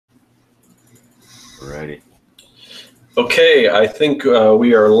Alrighty. Okay, I think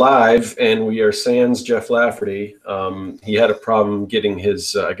we are live, and we are sans Jeff Lafferty. He had a problem getting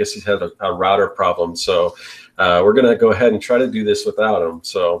his, I guess he's had a router problem, so we're going to go ahead and try to do this without him.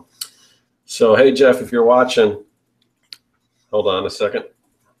 So hey, Jeff, if you're watching, hold on a second.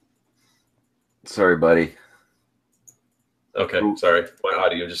 Sorry, buddy. Okay, sorry. My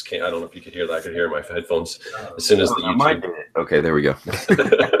audio just can't. I don't know if you could hear that. I could hear my headphones as soon as the YouTube. Okay, there we go.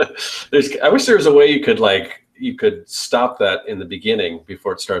 I wish there was a way you could stop that in the beginning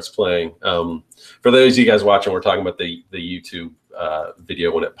before it starts playing. For those of you guys watching, we're talking about the YouTube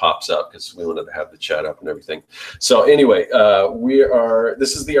video when it pops up, because we wanted to have the chat up and everything. So anyway,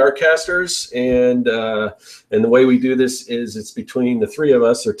 this is the Artcasters, and the way we do this is it's between the three of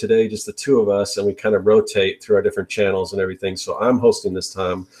us, or today just the two of us, and we kind of rotate through our different channels and everything. So I'm hosting this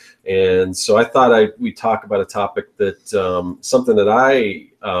time, and so I thought we talk about a topic that something that I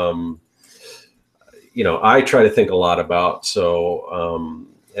try to think a lot about. So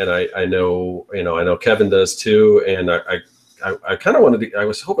and I know Kevin does too, and I kind of wanted to. I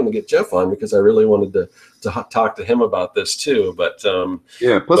was hoping to get Jeff on because I really wanted to talk to him about this too. But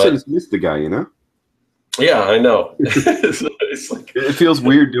yeah, plus I just missed the guy, you know. Yeah, I know. It's like, it feels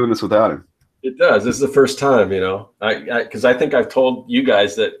weird doing this without him. It does. This is the first time, you know. Because I think I've told you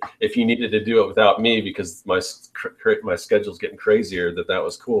guys that if you needed to do it without me because my schedule's getting crazier, that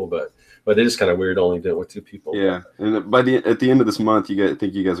was cool. But it is kind of weird only doing it with two people. Yeah, and at the end of this month, I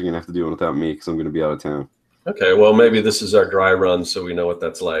think you guys are gonna have to do it without me because I'm gonna be out of town. Okay, well, maybe this is our dry run, so we know what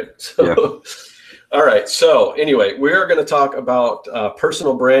that's like. So, yeah. All right. So anyway, we are going to talk about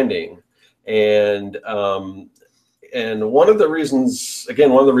personal branding, and one of the reasons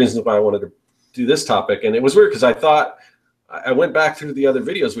why I wanted to do this topic, and it was weird because I went back through the other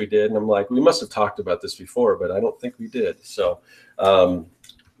videos we did, and I'm like, we must have talked about this before, but I don't think we did. So,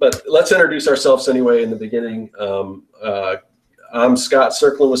 but let's introduce ourselves anyway in the beginning. I'm Scott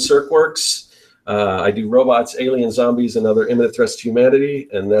Serkland with Serkworks. I do robots, aliens, zombies, and other imminent threats to humanity,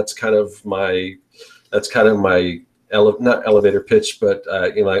 and that's kind of my not elevator pitch, but I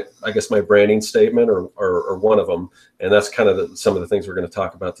guess my branding statement or one of them, and that's kind of some of the things we're going to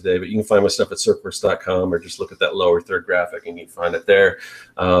talk about today. But you can find my stuff at serkworks.com, or just look at that lower third graphic and you can find it there.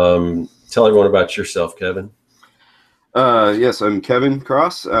 Tell everyone about yourself, Kevin. Yes, I'm Kevin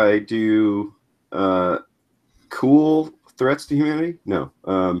Cross. I do cool threats to humanity. No.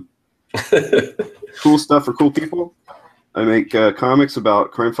 Cool stuff for cool people. I make comics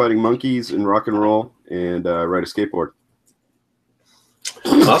about crime-fighting monkeys and rock and roll, and ride a skateboard.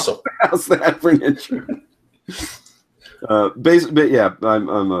 Awesome. How's that for an intro? But yeah,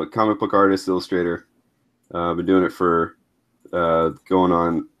 I'm a comic book artist, illustrator. I've been doing it for going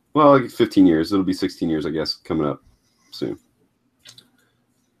on, well, like 15 years. It'll be 16 years, I guess, coming up soon.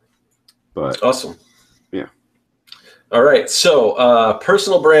 But awesome. Yeah. All right, so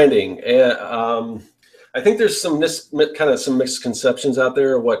personal branding. I think there's some misconceptions out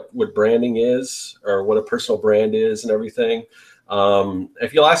there of what branding is, or what a personal brand is, and everything.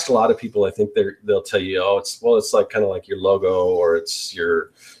 If you'll ask a lot of people, I think they'll tell you, oh, it's like kind of like your logo, or it's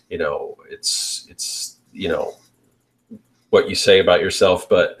your, it's what you say about yourself.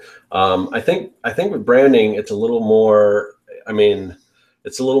 But I think with branding, it's a little more. I mean,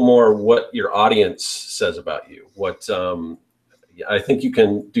 it's a little more what your audience says about you. I think you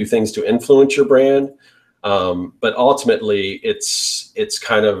can do things to influence your brand, but ultimately it's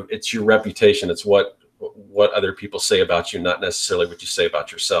your reputation. It's what other people say about you, not necessarily what you say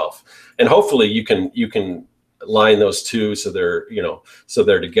about yourself. And hopefully you can line those two so they're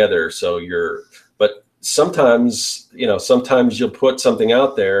together. But sometimes you'll put something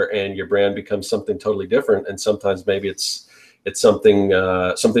out there and your brand becomes something totally different, and sometimes maybe it's something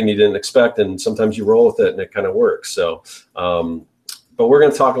you didn't expect, and sometimes you roll with it and it kind of works. So, but we're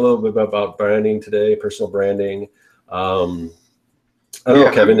going to talk a little bit about branding today, personal branding. I don't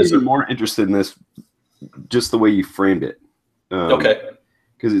know, Kevin, I'm even more interested in this, just the way you framed it. Okay.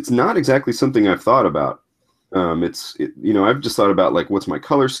 Because it's not exactly something I've thought about. I've just thought about, like, what's my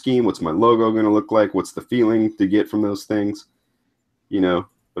color scheme? What's my logo going to look like? What's the feeling to get from those things?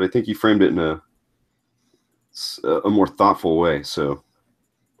 But I think you framed it in a more thoughtful way. So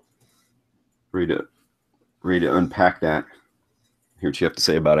ready to unpack that. Hear what you have to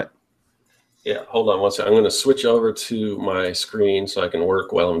say about it. Yeah, hold on one second. I'm going to switch over to my screen so I can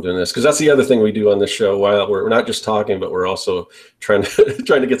work while I'm doing this, because that's the other thing we do on this show. While we're not just talking, but we're also trying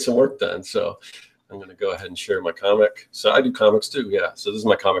to get some work done. So I'm going to go ahead and share my comic. So I do comics too. Yeah. So this is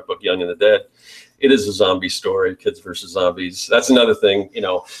my comic book, Young and the Dead. It is a zombie story, kids versus zombies. That's another thing,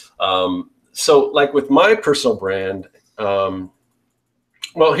 So like with my personal brand,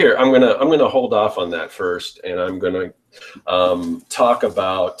 Well, here I'm gonna hold off on that first, and I'm gonna talk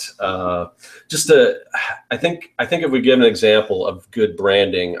about just a. I think if we give an example of good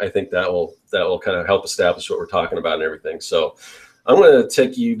branding, I think that will kind of help establish what we're talking about and everything. So I'm gonna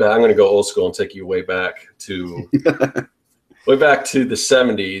take you back. I'm gonna go old school and take you way back to the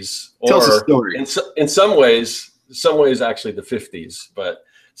 70s, Tell us a or story. in some ways actually the 50s. But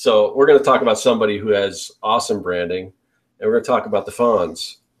so we're gonna talk about somebody who has awesome branding. And we're going to talk about the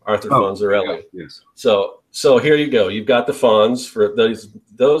Fonz, Arthur Fonzarelli. Yes. So here you go. You've got the Fonz. For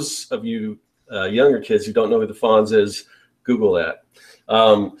those of you younger kids who don't know who the Fonz is, Google that.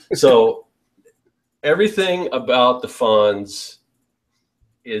 So everything about the Fonz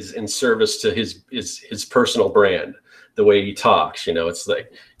is in service to his personal brand. The way he talks, it's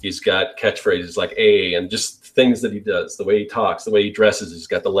like he's got catchphrases like "A" and just things that he does. The way he talks, the way he dresses. He's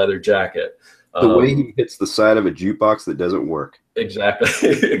got the leather jacket. The way he hits the side of a jukebox that doesn't work. Exactly,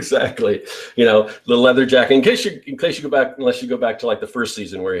 exactly. The leather jacket. Unless you go back to like the first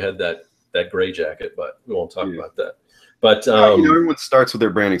season where he had that gray jacket, but we won't talk about that. But everyone starts with their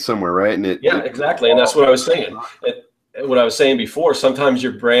branding somewhere, right? And exactly. And that's what I was saying. What I was saying before. Sometimes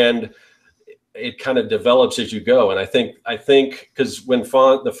your brand, it kind of develops as you go. And I think because when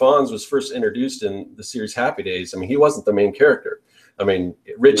the Fonz was first introduced in the series Happy Days, I mean, he wasn't the main character. I mean,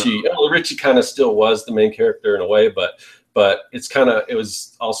 Richie kind of still was the main character in a way, but it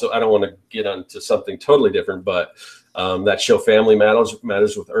was also, I don't want to get onto something totally different, but that show Family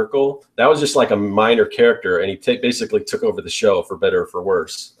Matters with Urkel, that was just like a minor character, and he basically took over the show for better or for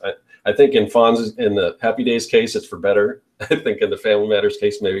worse. I think in the Happy Days case, it's for better. I think in the Family Matters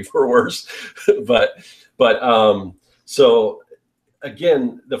case, maybe for worse. So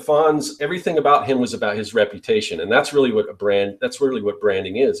again, the Fonz, everything about him was about his reputation, and that's really what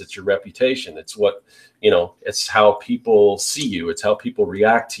branding is. It's your reputation. It's what, it's how people see you. It's how people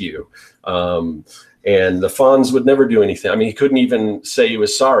react to you. And the Fonz would never do anything. I mean, he couldn't even say he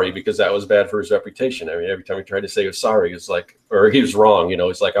was sorry because that was bad for his reputation. I mean, every time he tried to say he was sorry, it's like, or he was wrong,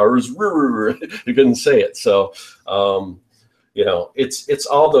 it's like, he couldn't say it. So, it's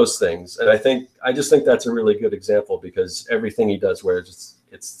all those things. And I just think that's a really good example, because everything he does, where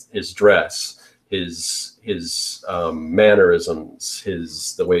it's his dress, his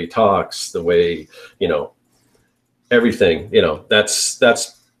mannerisms, the way he talks, the way, everything,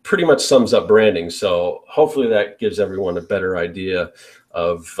 that's pretty much sums up branding. So hopefully that gives everyone a better idea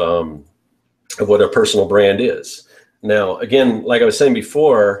of what a personal brand is. Now, again, like I was saying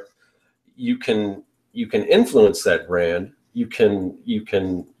before, you can influence that brand. You can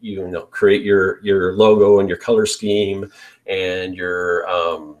create your logo and your color scheme and your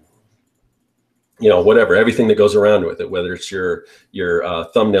whatever, everything that goes around with it, whether it's your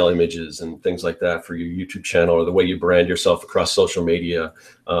thumbnail images and things like that for your YouTube channel, or the way you brand yourself across social media,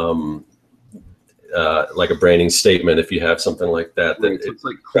 like a branding statement, if you have something like that. Right, so it's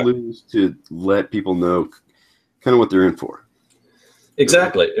like clues to let people know kind of what they're in for.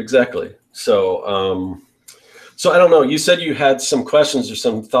 Exactly. So I don't know. You said you had some questions or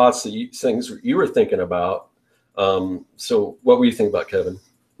some thoughts things you were thinking about. So what were you thinking about, Kevin?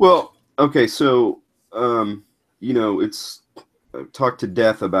 Well, okay, so I've talked to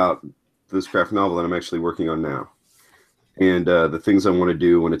death about this graphic novel that I'm actually working on now, and the things I want to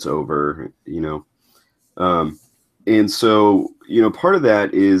do when it's over. And so part of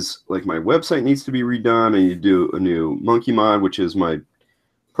that is like my website needs to be redone. I need to do a new Monkey Mod, which is my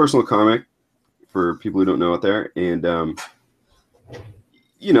personal comic for people who don't know out there, and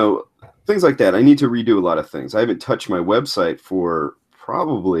things like that. I need to redo a lot of things. I haven't touched my website for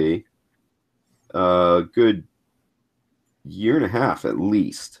probably a good year and a half at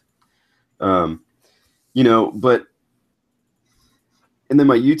least. But and then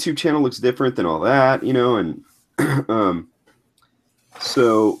my YouTube channel looks different than all that, and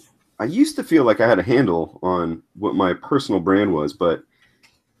so I used to feel like I had a handle on what my personal brand was, but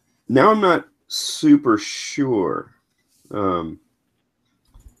now I'm not super sure.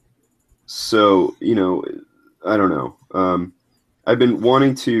 So, I don't know. I've been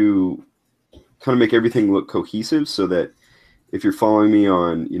wanting to kind of make everything look cohesive, so that if you're following me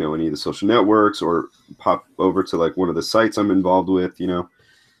on, any of the social networks, or pop over to like one of the sites I'm involved with, my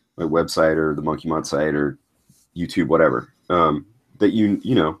website or the Monkey Mod site or YouTube, whatever, that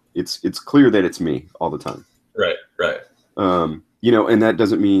it's clear that it's me all the time. Right. And that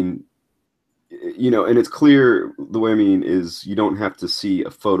doesn't mean, and it's clear, the way I mean is you don't have to see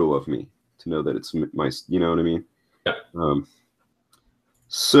a photo of me to know that it's my, you know what I mean? Yeah.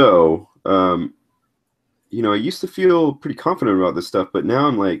 I used to feel pretty confident about this stuff, but now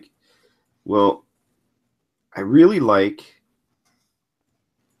I'm like, well, I really like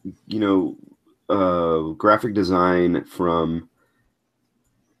you know, graphic design from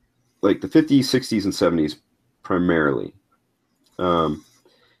like the 50s, 60s, and 70s primarily.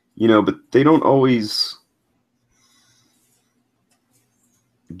 You know, but they don't always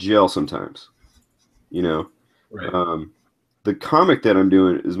gel sometimes, you know. Right. The comic that I'm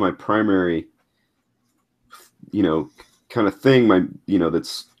doing is my primary, you know, kind of thing, my, you know,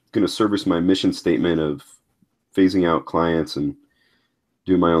 that's going to service my mission statement of phasing out clients and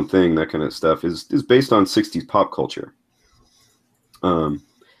doing my own thing, that kind of stuff is based on 60s pop culture.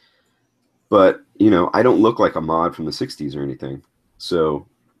 But, you know, I don't look like a mod from the 60s or anything. So,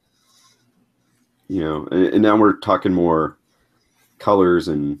 you know, and now we're talking more colors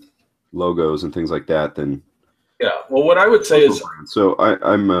and logos and things like that than Yeah. Well, what I would say is, so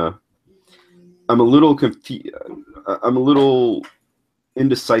I'm a little confused. I'm a little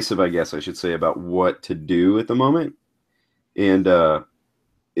indecisive, I guess I should say, about what to do at the moment. And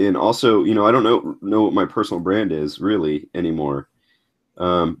also, you know, I don't know what my personal brand is really anymore.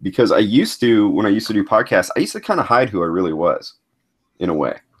 Because I used to, when I used to do podcasts, I used to kind of hide who I really was in a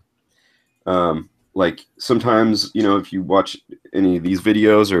way. Like sometimes, you know, if you watch any of these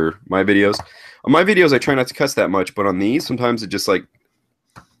videos or my videos, on my videos, I try not to cuss that much, but on these, sometimes it just like,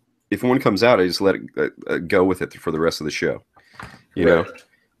 if one comes out, I just let it go with it for the rest of the show, you know?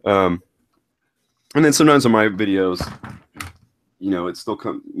 And then sometimes on my videos, you know, it still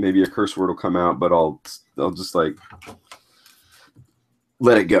maybe a curse word will come out, but I'll just like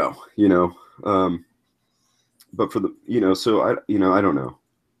let it go, you know? But for the, you know, so I don't know.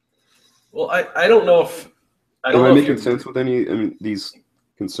 well, I don't know if Am I making sense with any, I mean, these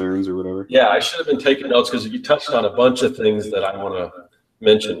concerns or whatever? Yeah, I should have been taking notes because you touched on a bunch of things that I want to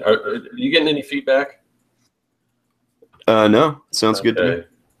mention. Are you getting any feedback? No, sounds good to me.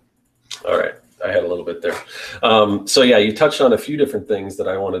 All right, I had a little bit there. So yeah, you touched on a few different things that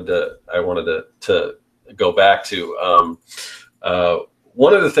I wanted to go back to.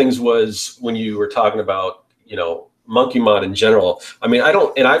 One of the things was when you were talking about, you know, monkey mod in general. I mean,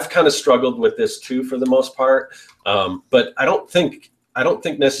 and I've kind of struggled with this too for the most part. But I don't think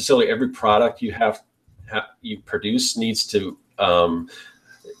necessarily every product you produce needs to. I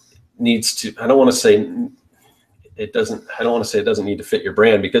don't want to say it doesn't. I don't want to say it doesn't need to fit your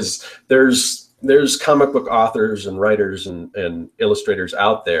brand, because there's comic book authors and writers and illustrators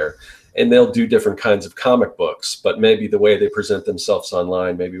out there, and they'll do different kinds of comic books, but maybe the way they present themselves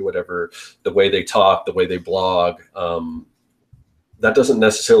online, maybe whatever, the way they talk, the way they blog, that doesn't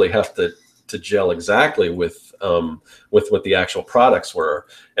necessarily have to gel exactly with what the actual products were.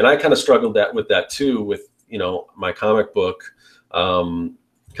 And I kind of struggled with that too, with, you know, my comic book,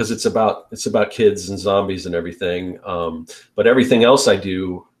 because it's about kids and zombies and everything. But everything else I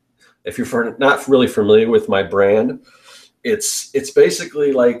do, if you're not really familiar with my brand, it's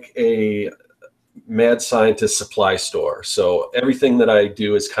basically like a mad scientist supply store. So everything that I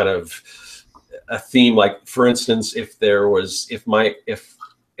do is kind of a theme. Like, for instance, if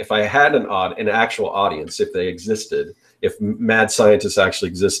I had an actual audience, if they existed, if mad scientists actually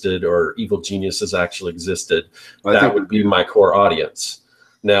existed or evil geniuses actually existed, that would be my core audience.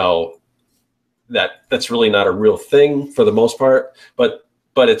 Now, that's really not a real thing for the most part, but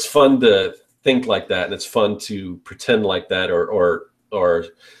it's fun to think like that, and it's fun to pretend like that, or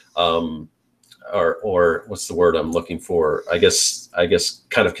what's the word I'm looking for? I guess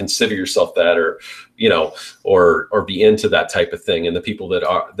kind of consider yourself that, or, you know, or be into that type of thing. And the people that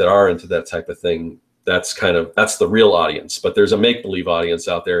are into that type of thing, that's the real audience. But there's a make-believe audience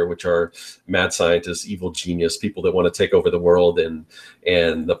out there, which are mad scientists, evil genius, people that want to take over the world, and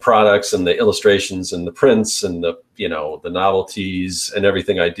the products and the illustrations and the prints and the, you know, the novelties and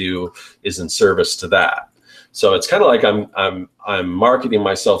everything I do is in service to that. So it's kind of like I'm marketing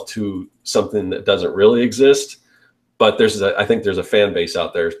myself to something that doesn't really exist, but I think there's a fan base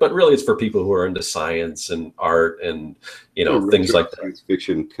out there. But really, it's for people who are into science and art and, you know, things like that. Science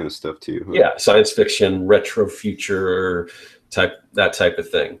fiction kind of stuff too. Huh? Yeah, science fiction, retro future that type of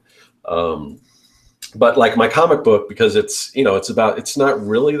thing. But like my comic book, because it's, you know, it's not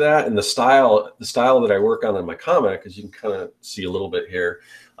really that, and the style that I work on in my comic, as you can kind of see a little bit here,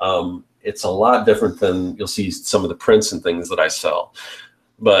 it's a lot different than you'll see some of the prints and things that I sell.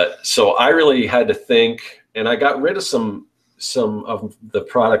 But so I really had to think, and I got rid of some of the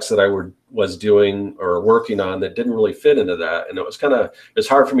products that I was doing or working on that didn't really fit into that. And it's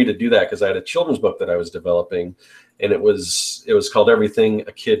hard for me to do that because I had a children's book that I was developing, and it was called Everything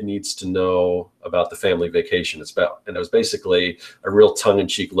a Kid Needs to Know About the Family Vacation. And it was basically a real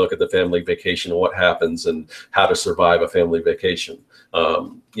tongue-in-cheek look at the family vacation and what happens and how to survive a family vacation.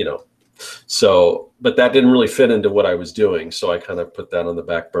 You know, So, but that didn't really fit into what I was doing. So I kind of put that on the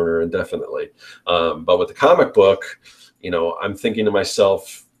back burner indefinitely. But with the comic book, you know, I'm thinking to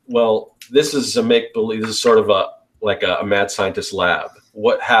myself, well, this is a make-believe. This is sort of like a mad scientist lab.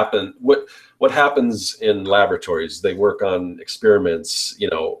 What happens in laboratories? They work on experiments. You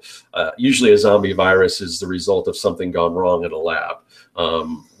know, usually a zombie virus is the result of something gone wrong in a lab.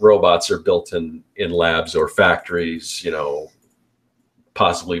 Robots are built in labs or factories, you know,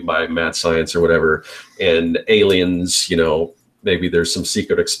 possibly by mad science or whatever. And aliens, you know, maybe there's some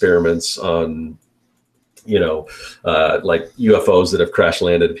secret experiments on, you know, like UFOs that have crash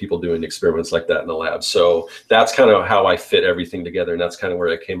landed, people doing experiments like that in the lab. So that's kind of how I fit everything together. And that's kind of where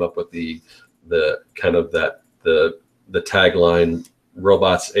I came up with the kind of the tagline,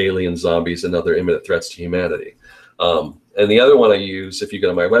 robots, aliens, zombies, and other imminent threats to humanity. And the other one I use, if you go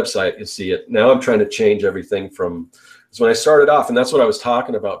to my website, you'll see it. Now I'm trying to change everything from, because when I started off, and that's what I was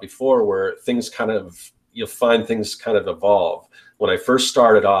talking about before, where things kind of, you'll find things kind of evolve. When I first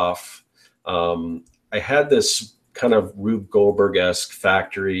started off, I had this kind of Rube Goldberg-esque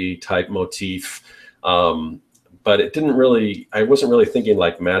factory type motif, but it didn't really, I wasn't really thinking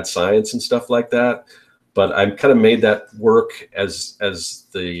like mad science and stuff like that. But I kind of made that work as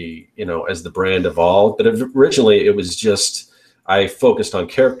the, you know, as the brand evolved. But originally it was just, I focused on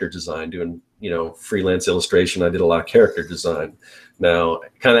character design, doing, you know, freelance illustration. I did a lot of character design. Now,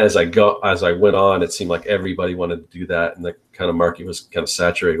 kind of as I went on, it seemed like everybody wanted to do that, and the kind of market was kind of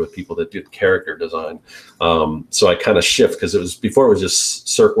saturated with people that did character design. So I kind of shift, because it was before, it was just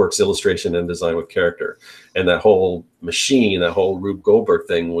Serkworks illustration and design with character, and that whole machine, that whole Rube Goldberg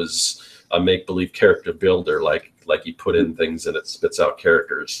thing was a make-believe character builder, like you put in things and it spits out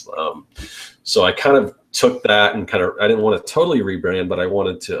characters. So I kind of took that and kind of, I didn't want to totally rebrand, but I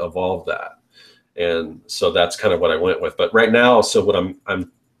wanted to evolve that. And so that's kind of what I went with. But right now, so what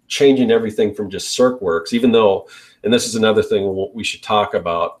I'm changing everything from just Serkworks, even though, and this is another thing we should talk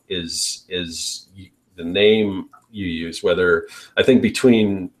about, is the name you use. Whether, I think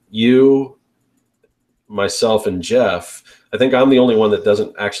between you, myself, and Jeff, I think I'm the only one that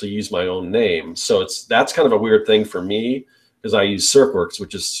doesn't actually use my own name. So that's kind of a weird thing for me, because I use Serkworks,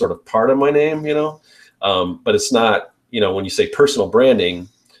 which is sort of part of my name, you know, but it's not, you know, when you say personal branding,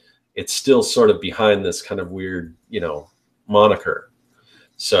 it's still sort of behind this kind of weird, you know, moniker.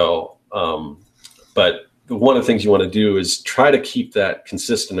 So, but one of the things you want to do is try to keep that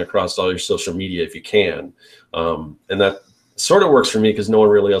consistent across all your social media if you can. And that sort of works for me because no one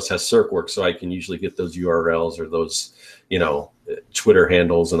really else has Serkworks, so I can usually get those URLs or those, you know, Twitter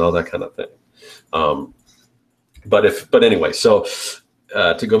handles and all that kind of thing. But anyway, so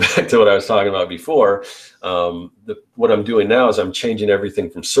to go back to what I was talking about before, what I'm doing now is I'm changing everything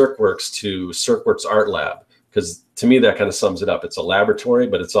from Serkworks to Serkworks Art Lab, because to me that kind of sums it up. It's a laboratory,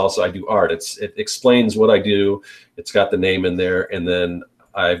 but it's also, I do art. It explains what I do. It's got the name in there, and then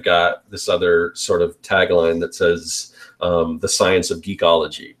I've got this other sort of tagline that says the science of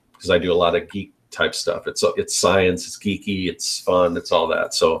geekology, because I do a lot of geek type stuff. It's science, it's geeky, it's fun, it's all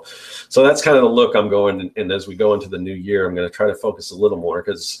that. So that's kind of the look I'm going. And as we go into the new year, I'm going to try to focus a little more,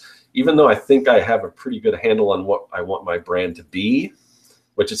 because even though I think I have a pretty good handle on what I want my brand to be,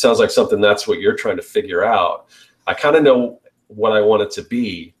 which it sounds like something that's what you're trying to figure out, I kind of know what I want it to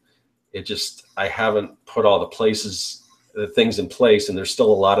be. It just, I haven't put all the things in place, and there's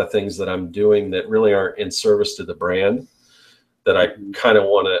still a lot of things that I'm doing that really aren't in service to the brand that I kind of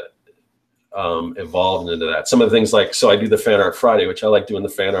want to evolve into that. Some of the things, like, so I do the Fan Art Friday, which I like doing the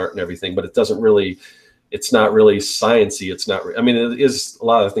fan art and everything, but it's not really sciencey. It's not, I mean, it is, a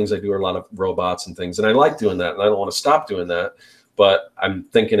lot of the things I do are a lot of robots and things, and I like doing that, and I don't want to stop doing that, but I'm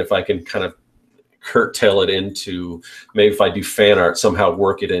thinking if I can kind of curtail it into, maybe if I do fan art, somehow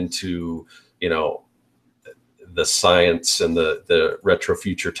work it into, you know, the science and the retro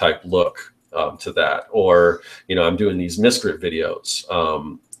future type look to that. Or, you know, I'm doing these Miscrit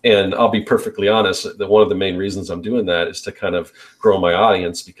videos. And I'll be perfectly honest, one of the main reasons I'm doing that is to kind of grow my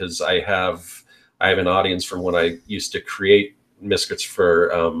audience, because I have an audience from when I used to create Miscrits for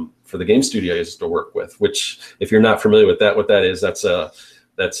the game studio I used to work with, which, if you're not familiar with that, what that is, it's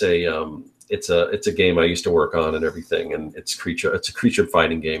a game I used to work on and everything, and it's a creature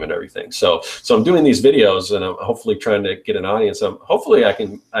fighting game and everything. So I'm doing these videos, and I'm hopefully trying to get an audience. Hopefully I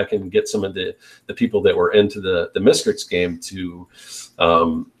can get some of the people that were into the Miscrits game to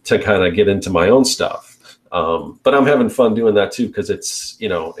kind of get into my own stuff. But I'm having fun doing that too, because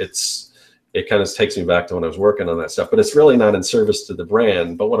it kind of takes me back to when I was working on that stuff, but it's really not in service to the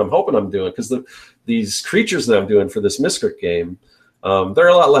brand. But what I'm hoping I'm doing, because these creatures that I'm doing for this Miscrit game, they're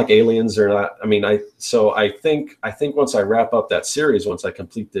a lot like aliens. They're not, I mean, I think once I wrap up that series, once I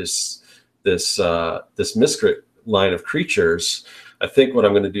complete this this Miscrit line of creatures, I think what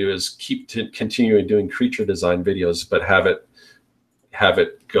I'm going to do is continuing doing creature design videos, but have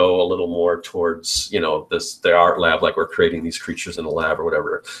it go a little more towards, the art lab, like we're creating these creatures in a lab or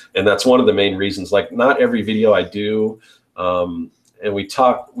whatever. And that's one of the main reasons. Like, not every video I do, and we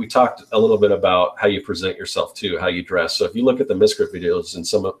talked a little bit about how you present yourself too, how you dress. So if you look at the Miscrit videos and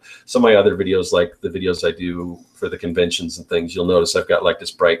some of my other videos, like the videos I do for the conventions and things, you'll notice I've got like this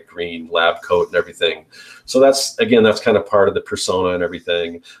bright green lab coat and everything. So that's kind of part of the persona and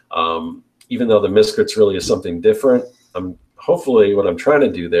everything. Even though the Miscrits really is something different, hopefully what I'm trying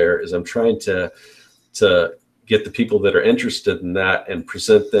to do there is I'm trying to get the people that are interested in that and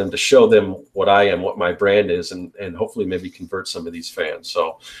present them, to show them what I am, what my brand is, and hopefully maybe convert some of these fans.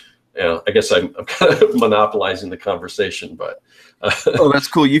 So, I guess I'm kind of monopolizing the conversation, but. Oh, that's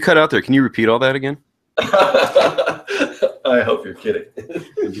cool. You cut out there. Can you repeat all that again? I hope you're kidding.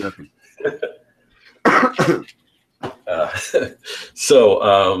 So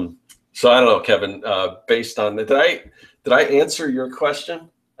I don't know, Kevin, based on did I answer your question?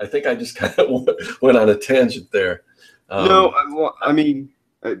 I think I just kind of went on a tangent there. No, well, I mean,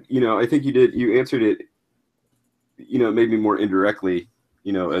 I think you did. You answered it, maybe more indirectly,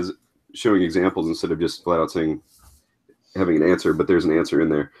 as showing examples instead of just flat out saying, having an answer, but there's an answer in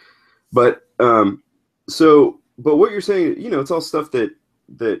there. But, but what you're saying, it's all stuff that,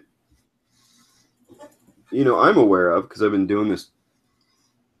 I'm aware of, because I've been doing this.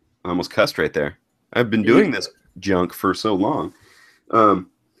 I almost cussed right there. I've been doing this junk for so long. And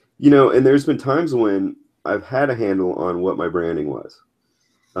there's been times when I've had a handle on what my branding was,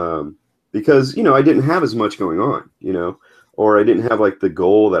 because, I didn't have as much going on, or I didn't have like the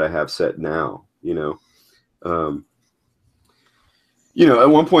goal that I have set now, at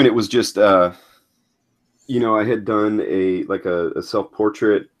one point it was just, I had done a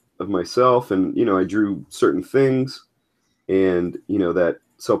self-portrait of myself, and, I drew certain things, and, that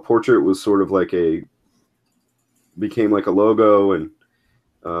self-portrait was sort of like became like a logo, and,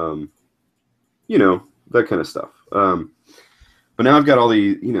 that kind of stuff. But now I've got all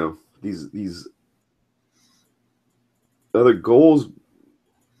these other goals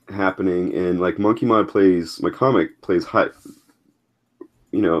happening, and like Monkey Mod my comic plays high,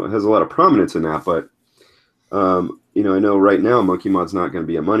 has a lot of prominence in that, but, I know right now Monkey Mod's not going to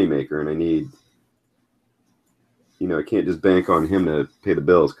be a moneymaker, and I need, I can't just bank on him to pay the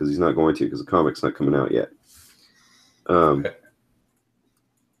bills, because he's not going to, because the comic's not coming out yet. Okay.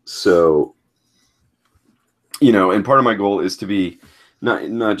 So, and part of my goal is to be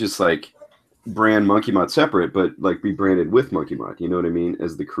not just like brand Monkey Mod separate, but like be branded with Monkey Mod. You know what I mean?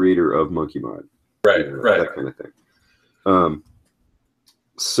 As the creator of Monkey Mod. Right, right. That kind of thing.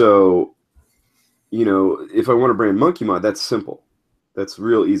 So, if I want to brand Monkey Mod, that's simple. That's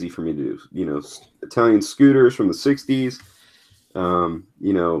real easy for me to do. Italian scooters from the 60s,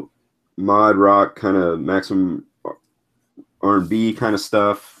 mod rock, kind of maximum R&B kind of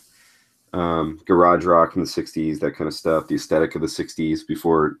stuff. Garage rock in the 60s, that kind of stuff, the aesthetic of the 60s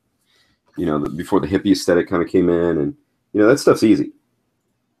before, before the hippie aesthetic kind of came in, and, that stuff's easy.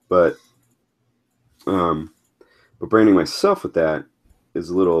 But branding myself with that is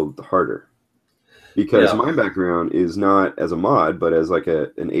a little harder, because my background is not as a mod, but as like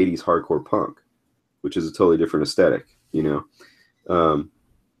an 80s hardcore punk, which is a totally different aesthetic,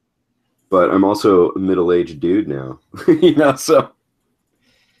 but I'm also a middle-aged dude now, so.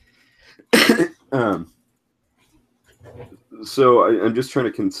 So I'm just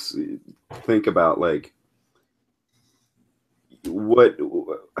trying to think about like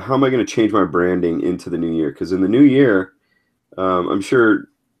how am I going to change my branding into the new year? Because in the new year, I'm sure,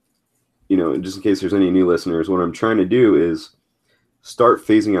 just in case there's any new listeners, what I'm trying to do is start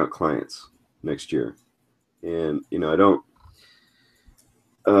phasing out clients next year. And, I don't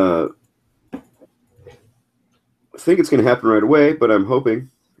think it's going to happen right away, but I'm hoping.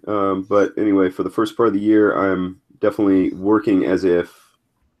 But anyway, for the first part of the year, I'm definitely working as if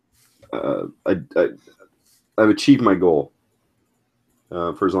I've achieved my goal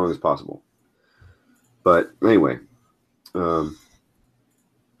for as long as possible. But anyway,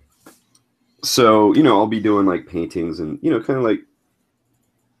 so, I'll be doing like paintings and, kind of like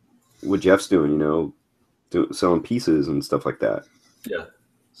what Jeff's doing, selling pieces and stuff like that. Yeah.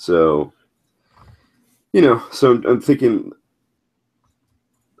 So, so I'm thinking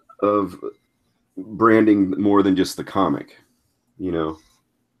of branding more than just the comic, Yeah.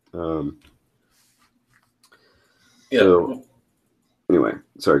 So anyway,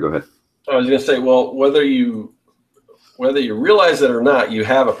 sorry, go ahead. I was going to say, well, whether you whether you realize it or not, you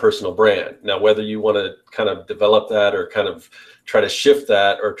have a personal brand. Now, whether you want to kind of develop that or kind of try to shift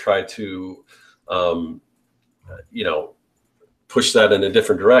that or try to, you know, push that in a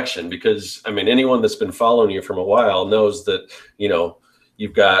different direction, because I mean, anyone that's been following you from a while knows that, you know,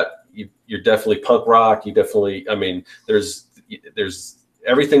 you're definitely punk rock. You definitely, I mean, there's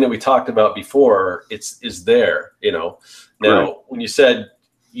everything that we talked about before, is there, you know. Now, right. When you said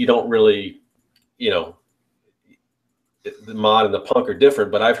you don't really, you know, the mod and the punk are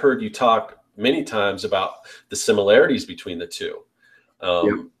different, but I've heard you talk many times about the similarities between the two.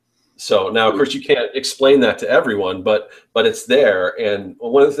 Yep. So now, of course, you can't explain that to everyone, but it's there. And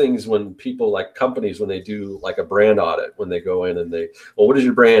one of the things when people, like companies, when they do like a brand audit, when they go in and well, what is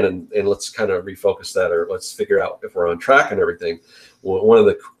your brand? And let's kind of refocus that, or let's figure out if we're on track and everything. Well, one of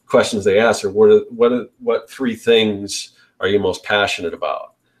the questions they ask are, what three things are you most passionate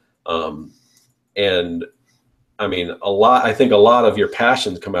about? And I mean, I think a lot of your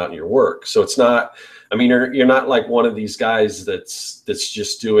passions come out in your work. So it's not, I mean, you're not like one of these guys that's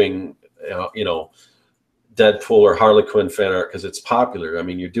just doing, you know, Deadpool or Harley Quinn fan art because it's popular. I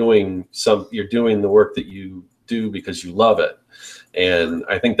mean, you're doing the work that you do because you love it. And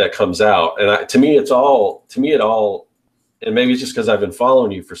I think that comes out. And to me, it all, and maybe it's just because I've been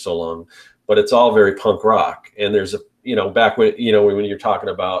following you for so long, but it's all very punk rock. And there's you know, back when, you know, when you're talking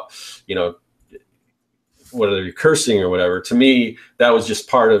about, you know, whether you're cursing or whatever, to me, that was just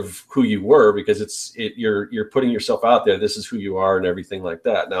part of who you were, because you're putting yourself out there. This is who you are and everything like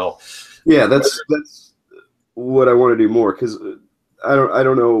that. Now, yeah, that's what I want to do more, because I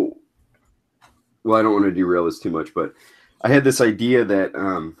don't know. Well, I don't want to derail this too much, but I had this idea that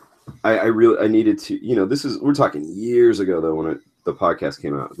I needed to, you know, we're talking years ago though, when the podcast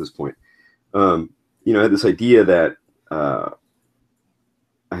came out at this point. You know, I had this idea that I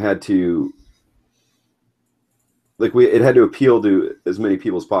had to, like, it had to appeal to as many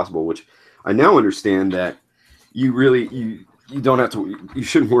people as possible, which I now understand that you don't have to, you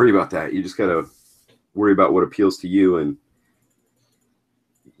shouldn't worry about that. You just got to worry about what appeals to you, and,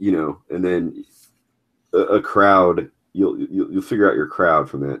 you know, and then a crowd, you'll figure out your crowd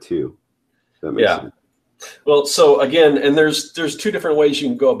from that too. That makes sense. Well, so again, and there's two different ways you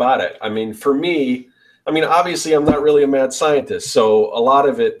can go about it. I mean, for me, I mean, obviously I'm not really a mad scientist. So a lot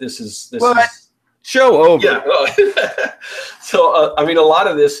of it, this is show over. Yeah. So, I mean, a lot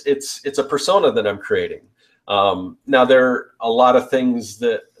of this, it's a persona that I'm creating. Now, there are a lot of things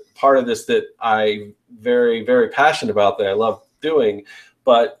part of this that I'm very, very passionate about, that I love doing.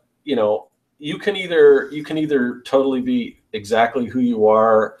 But, you know, you can either totally be exactly who you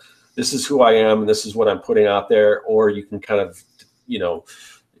are. This is who I am, and this is what I'm putting out there. Or you can kind of, you know,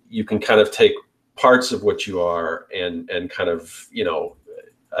 take parts of what you are and kind of, you know,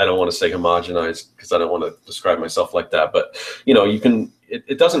 I don't want to say homogenize, because I don't want to describe myself like that, but, you know,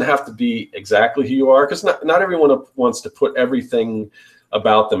 it doesn't have to be exactly who you are, because not everyone wants to put everything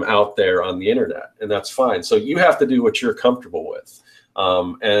about them out there on the internet, and that's fine. So you have to do what you're comfortable with.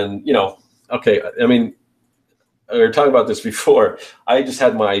 And, you know, okay, I mean, we were talking about this before. I just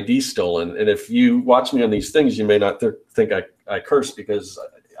had my ID stolen, and if you watch me on these things, you may not think I curse, because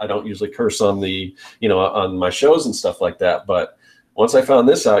I don't usually curse on on my shows and stuff like that, but once I found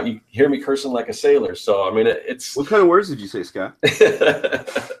this out, you hear me cursing like a sailor. So, I mean, it's... What kind of words did you say, Scott?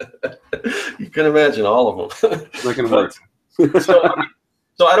 You can imagine all of them. Not going to work.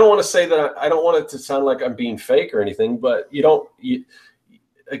 So I don't want to say that, I don't want it to sound like I'm being fake or anything, but you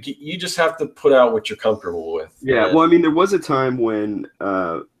just have to put out what you're comfortable with. Yeah, well, I mean, there was a time when,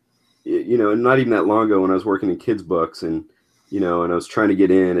 you know, not even that long ago, when I was working in kids' books, and, you know, and I was trying to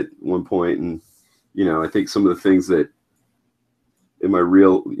get in at one point, and, you know, I think some of the things that, in my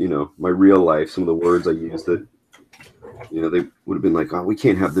real life, some of the words I used that, you know, they would have been like, oh, we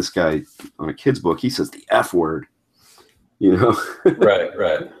can't have this guy on a kid's book. He says the F word, you know? Right.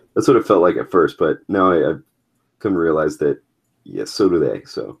 That's what it felt like at first, but now I've come to realize that, yes, so do they.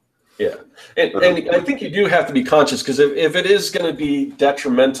 So, yeah. And I think you do have to be conscious, because if it is going to be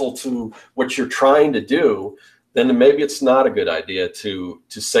detrimental to what you're trying to do, then maybe it's not a good idea to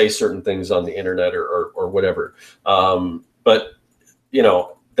say certain things on the internet or whatever. But, you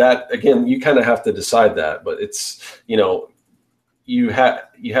know, that, again, you kind of have to decide that, but it's, you know, you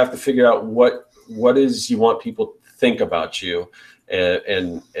have to figure out what is you want people to think about you,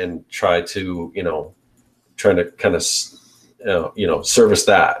 and try to, you know, trying to kind of, you know, service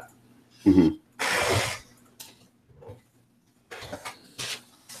that. Mm-hmm.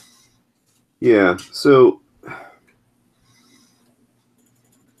 Yeah. So,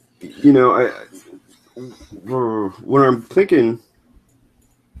 you know, what I'm thinking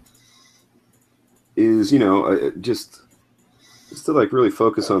is, you know, just used to like really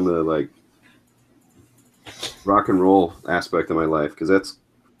focus on the like rock and roll aspect of my life, because that's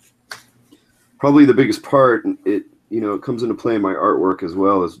probably the biggest part. And it, you know, it comes into play in my artwork as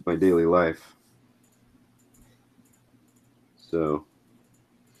well as my daily life. So,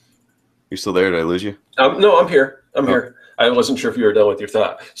 you're still there? Did I lose you? No, I'm here. I'm here. I wasn't sure if you were done with your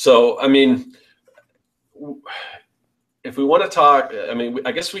thought. So, I mean, if we want to talk, I mean,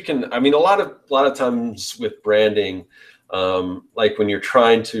 I guess we can. I mean, a lot of times with branding, like when you're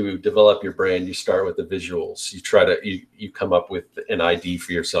trying to develop your brand, you start with the visuals. You try to you come up with an ID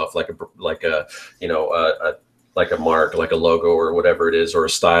for yourself, like a you know like a mark, like a logo or whatever it is, or a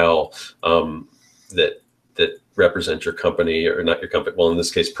style that represents your company, or not your company. Well, in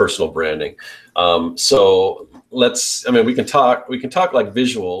this case, personal branding. So let's. I mean, we can talk like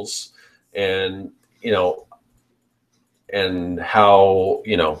visuals, and you know, and how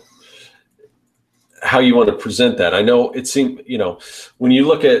how you want to present that. I know it seemed, you know, when you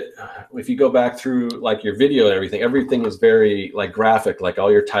look at, if you go back through like your video and everything is very like graphic, like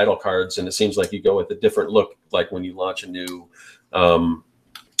all your title cards, and it seems like you go with a different look, like when you launch a new,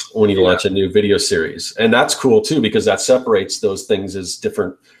 launch a new video series. And that's cool too, because that separates those things as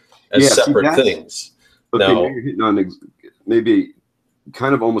different, as separate things. Okay, now you're hitting on maybe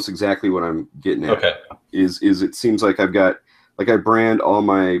kind of almost exactly what I'm getting at. Okay. Is it seems like I've got, like, I brand all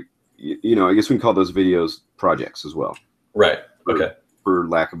my, you know, I guess we can call those videos projects as well. Right. Okay. For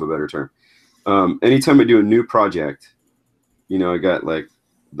lack of a better term. Anytime I do a new project, you know, I got like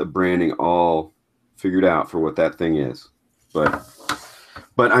the branding all figured out for what that thing is. But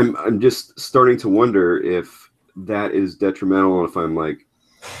I'm just starting to wonder if that is detrimental, if I'm like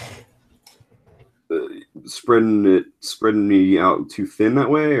spreading me out too thin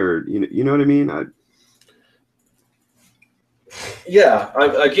that way, or you know what I mean? Yeah.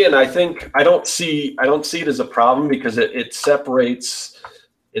 Again, I think I don't see it as a problem, because it separates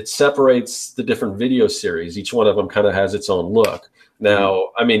the different video series. Each one of them kind of has its own look.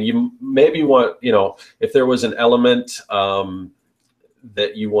 Now, I mean, you maybe want, you know, if there was an element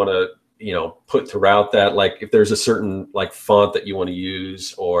that you want to, you know, put throughout that, like if there's a certain like font that you want to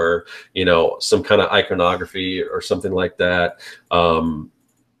use, or, you know, some kind of iconography or something like that,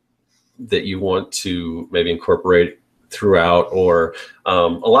 that you want to maybe incorporate throughout, or a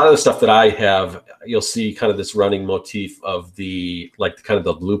lot of the stuff that I have, you'll see kind of this running motif of the, like kind of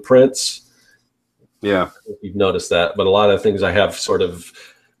the blueprints. Yeah. If you've noticed that, but a lot of things I have sort of,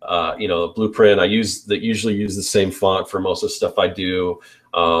 you know, a blueprint. I usually use the same font for most of the stuff I do.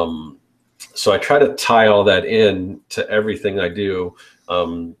 So I try to tie all that in to everything I do,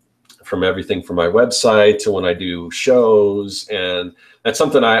 from everything from my website to when I do shows. And that's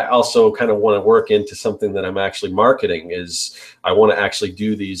something I also kind of want to work into, something that I'm actually marketing, is I want to actually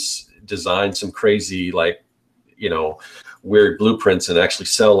do these, design some crazy, like, you know, weird blueprints and actually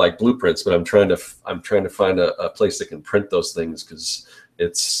sell like blueprints. But I'm trying to find a place that can print those things, because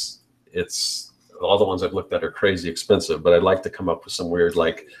it's all the ones I've looked at are crazy expensive. But I'd like to come up with some weird,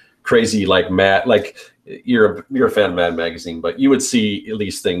 like crazy, like Mad, like you're a fan of Mad Magazine, but you would see at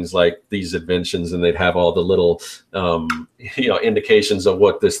least things like these inventions, and they'd have all the little you know, indications of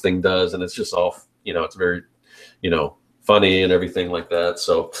what this thing does, and it's just all, you know, it's very, you know, funny and everything like that.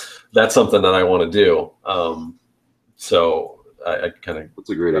 So that's something that I want to do. So I kind of,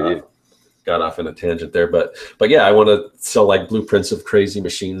 that's a great idea. Got off in a tangent there, but yeah, I want to sell like blueprints of crazy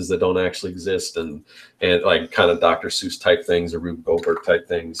machines that don't actually exist, and like kind of Dr. Seuss type things, or Rube Goldberg type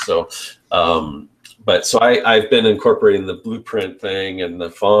things. So, but so I've been incorporating the blueprint thing and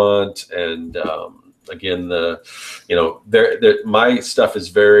the font, and again, the, you know, my stuff is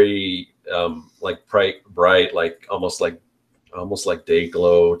very like bright, like almost like day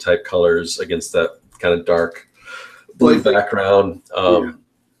glow type colors against that kind of dark blue background.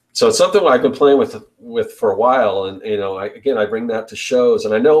 So it's something I've been playing with for a while, and you know, I bring that to shows,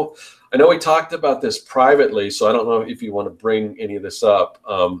 and I know we talked about this privately, so I don't know if you want to bring any of this up,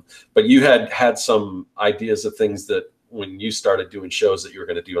 but you had some ideas of things that when you started doing shows that you were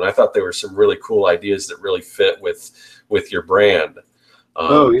going to do, and I thought there were some really cool ideas that really fit with your brand.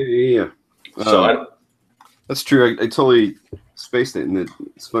 Yeah. So that's true. I totally spaced it, and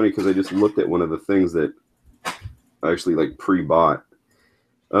it's funny because I just looked at one of the things that I actually like pre-bought.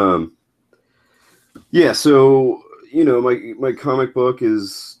 Yeah, so, you know, my comic book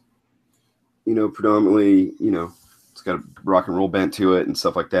is, you know, predominantly, you know, it's got a rock and roll bent to it and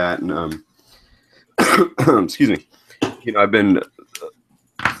stuff like that. And excuse me, you know, I've been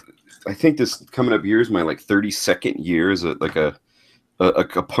I think this coming up year is my like 32nd year as a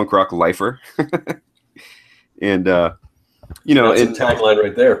punk rock lifer. And you know, that's a tagline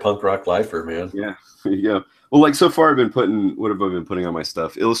right there, punk rock lifer, man. Yeah, there you go. Well, like so far I've been putting, what have I been putting on my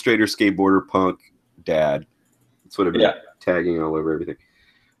stuff? Illustrator, skateboarder, punk, dad. That's what I've been tagging all over everything.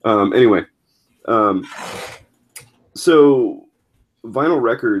 Anyway, so vinyl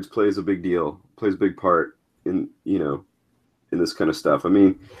records plays a big deal, plays a big part in, you know, in this kind of stuff. I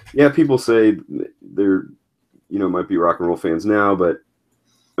mean, yeah, people say they're, you know, might be rock and roll fans now, but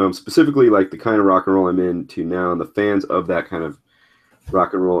specifically like the kind of rock and roll I'm into now, and the fans of that kind of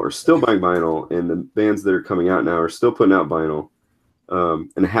rock and roll are still buying vinyl, and the bands that are coming out now are still putting out vinyl,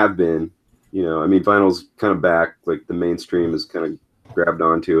 and have been. You know, I mean, vinyl's kind of back. Like the mainstream has kind of grabbed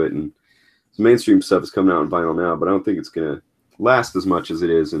onto it, and the mainstream stuff is coming out in vinyl now. But I don't think it's gonna last as much as it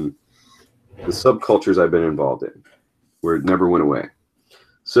is in the subcultures I've been involved in, where it never went away.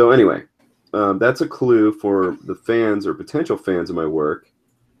 So anyway, that's a clue for the fans or potential fans of my work.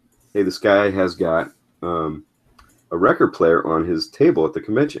 Hey, this guy has got a record player on his table at the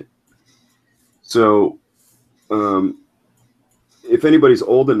convention. So if anybody's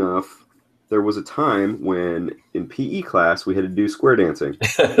old enough, there was a time when in PE class we had to do square dancing.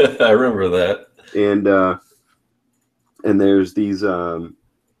 I remember that. And there's these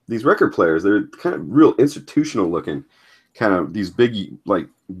record players. They're kind of real institutional looking, kind of these big, like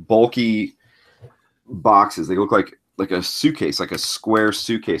bulky boxes. They look like a suitcase, like a square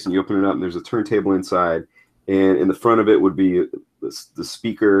suitcase, and you open it up and there's a turntable inside, and in the front of it would be the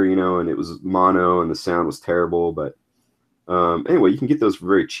speaker, you know, and it was mono and the sound was terrible. But anyway, you can get those for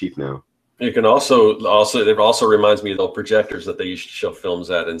very cheap now. You can also it also reminds me of the projectors that they used to show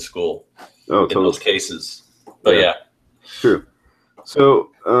films at in school. Oh, totally. In those cases. But yeah. True. So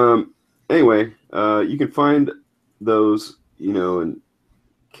anyway, you can find those, you know, and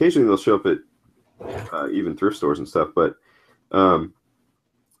occasionally they'll show up at even thrift stores and stuff. But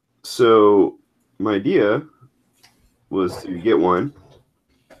so my idea was to get one,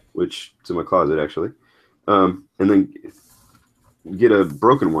 which is in my closet actually, and then get a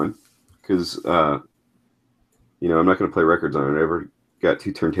broken one. Because, you know, I'm not going to play records on it. I ever got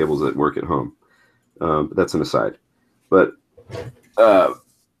 2 turntables at work at home. But that's an aside. But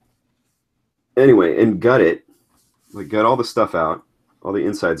anyway, and gut it. Like, gut all the stuff out. All the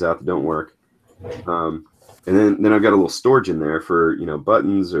insides out that don't work. And then I've got a little storage in there for, you know,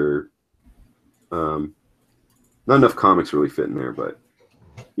 buttons or... not enough comics really fit in there, but,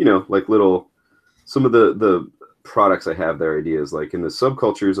 you know, like little... Some of the products I have there, ideas like in the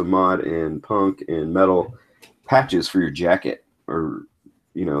subcultures of mod and punk and metal, patches for your jacket, or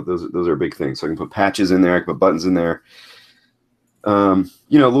you know, those are a big thing. So I can put patches in there, I can put buttons in there, you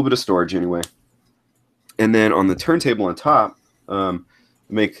know, a little bit of storage anyway. And then on the turntable on top,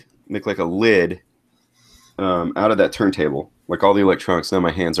 make like a lid out of that turntable, like all the electronics. Now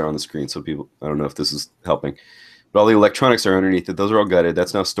my hands are on the screen, so people, I don't know if this is helping, but all the electronics are underneath it. Those are all gutted.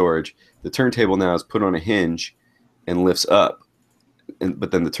 That's now storage. The turntable now is put on a hinge and lifts up,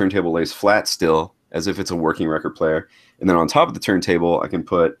 but then the turntable lays flat still, as if it's a working record player. And then on top of the turntable, I can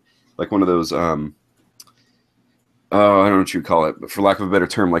put like one of those, I don't know what you call it, but for lack of a better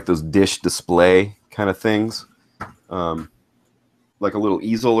term, like those dish display kind of things, like a little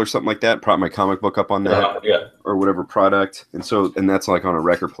easel or something like that. Prop my comic book up on that, or whatever product. And that's like on a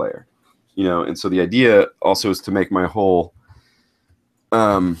record player, you know. And so the idea also is to make my whole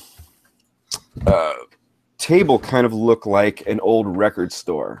table kind of look like an old record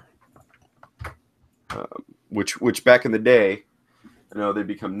store, which back in the day, I know they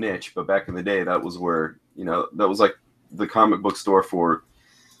become niche, but back in the day, that was where, you know, that was like the comic book store for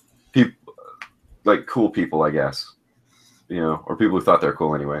people, like cool people, I guess, you know, or people who thought they're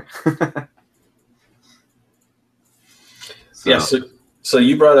cool anyway. So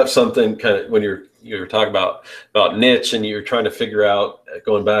you brought up something kind of when you were talking about niche, and you were trying to figure out,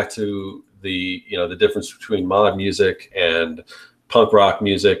 going back to the, you know, the difference between mod music and punk rock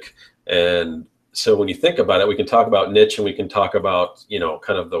music. And so when you think about it, we can talk about niche and we can talk about, you know,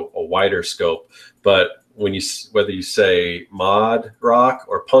 kind of a wider scope. But when whether you say mod rock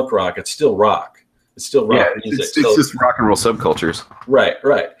or punk rock, it's still rock. It's still rock music. It's just rock and roll subcultures. Right.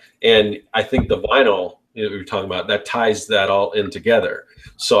 And I think the vinyl, you know, we were talking about, that ties that all in together.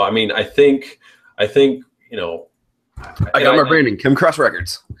 So, I mean, I think, you know, I got my branding, Kim Cross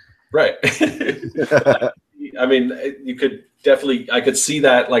Records. Right. I mean, you could definitely, I could see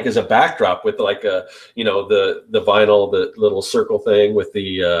that like as a backdrop with like a, you know, the vinyl, the little circle thing with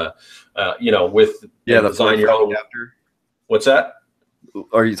the, you know, with the design your own adapter. What's that?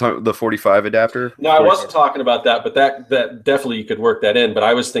 Are you talking the 45 adapter? No, I wasn't talking about that, but that definitely you could work that in. But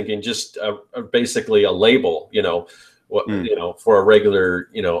I was thinking just basically a label, you know, what you know, for a regular,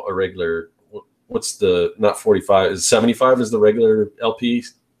 you know, what's the, not 45, is 75 is the regular LP?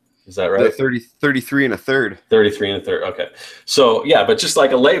 Is that The right? 33 and a third. 33 and a third. Okay. So yeah, but just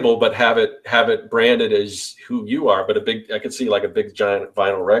like a label, but have it branded as who you are, but I could see like a big giant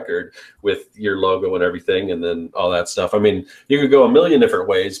vinyl record with your logo and everything, and then all that stuff. I mean, you could go a million different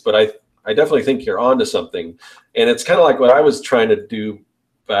ways, but I definitely think you're onto something. And it's kind of like what I was trying to do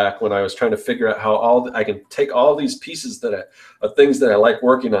back when I was trying to figure out how I can take all these pieces of things that I like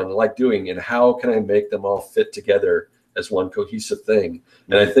working on and like doing, and how can I make them all fit together as one cohesive thing.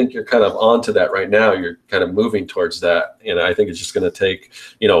 And I think you're kind of onto that right now. You're kind of moving towards that. And I think it's just going to take,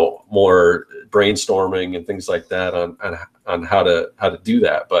 more brainstorming and things like that on how to do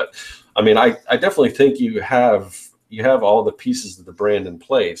that. But I mean, I definitely think you have all the pieces of the brand in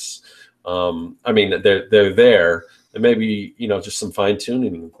place. I mean, they're there, and maybe, just some fine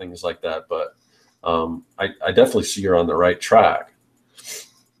tuning and things like that. But I definitely see you're on the right track.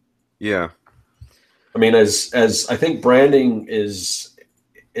 Yeah. I mean, as I think branding is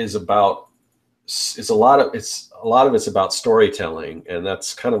a lot of it's about storytelling, and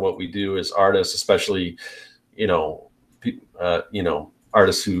that's kind of what we do as artists, especially,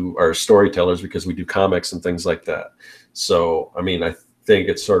 artists who are storytellers, because we do comics and things like that. So, I mean, I think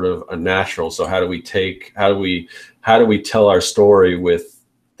it's sort of a natural. So how do we tell our story with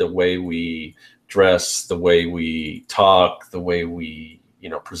the way we dress, the way we talk, the way we,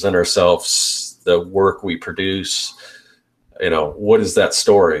 present ourselves, the work we produce, what is that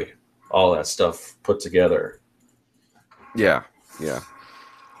story? All that stuff put together. Yeah. Yeah.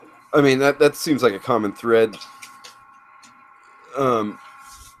 I mean, that seems like a common thread.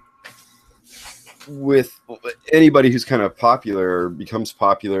 With anybody who's kind of popular or becomes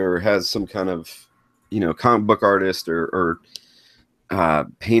popular or has some kind of, comic book artist or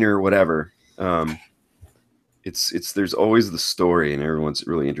painter or whatever, it's there's always the story, and everyone's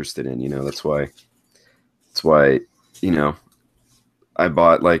really interested in, that's why I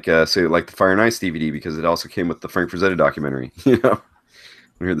bought say like the Fire and Ice DVD, because it also came with the Frank Frazetta documentary. We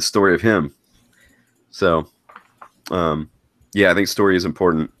hear the story of him. So yeah, I think story is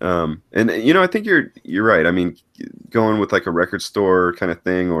important. And I think you're right. I mean, going with like a record store kind of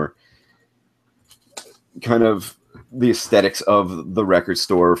thing, or kind of the aesthetics of the record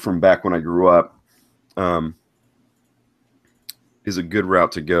store from back when I grew up, is a good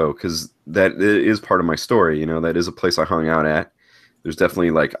route to go, because that is part of my story. That is a place I hung out at. There's definitely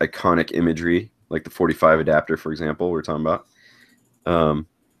like iconic imagery, like the 45 adapter, for example, we're talking about.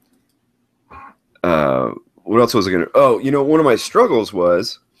 What else was I going to? Oh, one of my struggles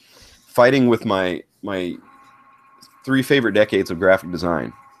was fighting with my 3 favorite decades of graphic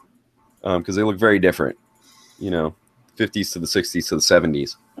design, because they look very different, 50s to the 60s to the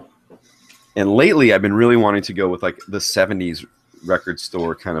 70s. And lately I've been really wanting to go with like the 70s record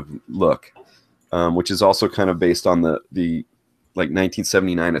store kind of look, which is also kind of based on the like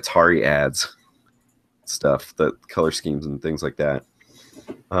 1979 Atari ads stuff, the color schemes and things like that.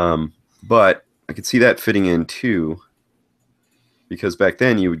 But I could see that fitting in too, because back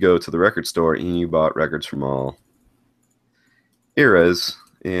then you would go to the record store and you bought records from all eras.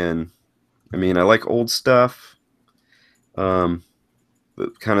 And I mean, I like old stuff. The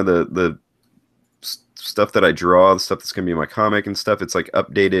stuff that I draw, the stuff that's going to be in my comic and stuff, it's like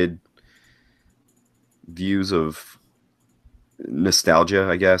updated views of nostalgia,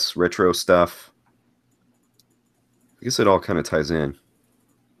 I guess, retro stuff. I guess it all kind of ties in.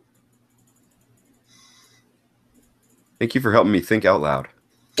 Thank you for helping me think out loud.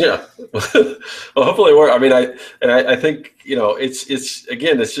 Yeah. Well, hopefully it works. I mean, I think,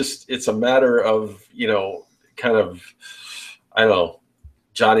 it's a matter of, kind of, I don't know,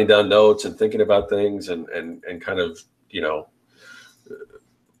 jotting down notes and thinking about things and kind of,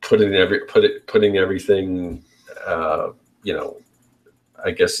 putting everything, I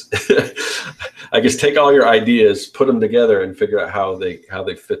guess take all your ideas, put them together, and figure out how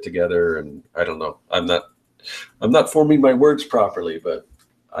they fit together. And I don't know, I'm not forming my words properly, but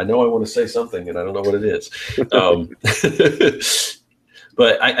I know I want to say something and I don't know what it is.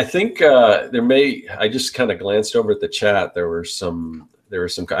 But I think I just kind of glanced over at the chat. There were some,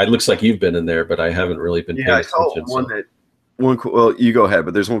 it looks like you've been in there, but I haven't really been paying attention. Well, you go ahead,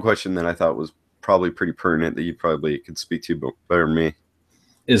 but there's one question that I thought was probably pretty pertinent that you probably could speak to better than me.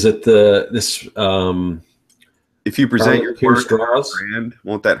 Is it if you present your work brand,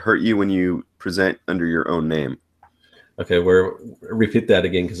 won't that hurt you when you present under your own name? Okay, repeat that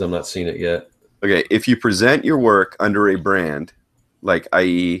again, because I'm not seeing it yet. Okay, if you present your work under a brand, like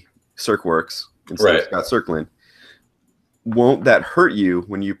i.e. Serkworks instead of Scott Serkland, won't that hurt you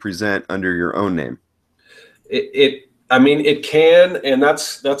when you present under your own name? I mean, it can, and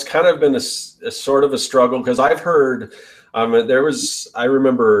that's kind of been a sort of a struggle, because I've heard I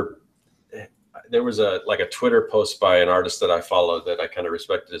remember there was a Twitter post by an artist that I followed that I kind of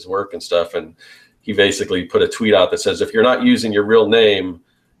respected his work and stuff, and he basically put a tweet out that says, if you're not using your real name,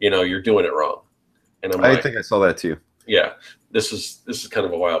 you're doing it wrong. And I think I saw that too. Yeah, this is kind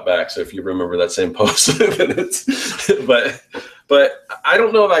of a while back, so if you remember that same post, then but I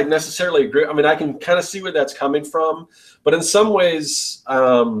don't know if I necessarily agree. I mean, I can kind of see where that's coming from, but in some ways,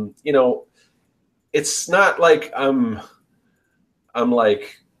 it's not like I'm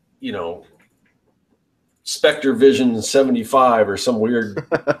like, Spectre Vision 75 or some weird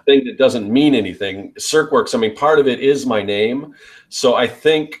thing that doesn't mean anything. Serkworks, I mean, part of it is my name. So I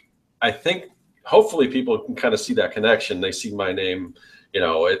think hopefully people can kind of see that connection. They see my name,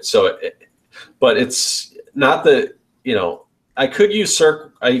 but it's not that, I could use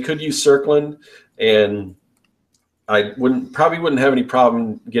Serkland, and I probably wouldn't have any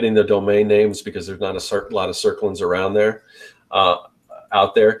problem getting the domain names because there's not a lot of Serklands around there, out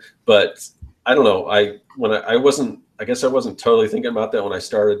there. But I don't know. I guess I wasn't totally thinking about that when I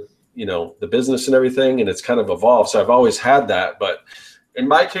started, the business and everything, and it's kind of evolved. So I've always had that, but in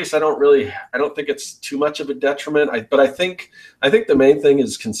my case, I don't think it's too much of a detriment. But I think the main thing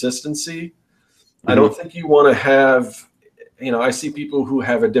is consistency. Mm-hmm. I don't think you want to have, I see people who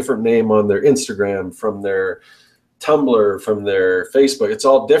have a different name on their Instagram, from their Tumblr, from their Facebook. It's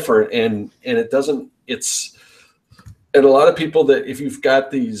all different, and and a lot of people that, if you've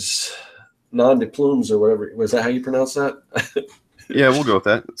got these nom de plumes or whatever, was that how you pronounce that? Yeah, we'll go with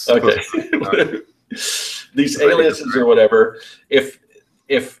that. Okay. These aliases or whatever, if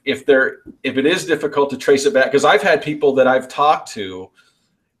it is difficult to trace it back, because I've had people that I've talked to,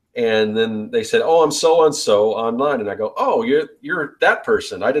 and then they said, "Oh, I'm so and so online," and I go, "Oh, you're that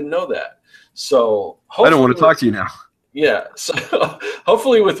person. I didn't know that." So I don't want to talk to you now. Yeah. So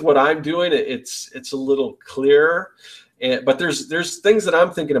hopefully with what I'm doing, it's a little clearer. But there's things that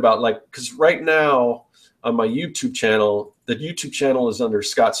I'm thinking about, like, because right now on my YouTube channel, the YouTube channel is under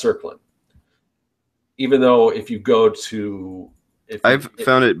Scott Serkland. Even though if you go to, I've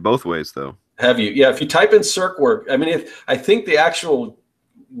found it both ways though. Have you? Yeah. If you type in Serkwork, I mean, I think the actual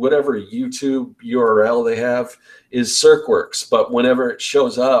whatever YouTube URL they have is Serkworks, but whenever it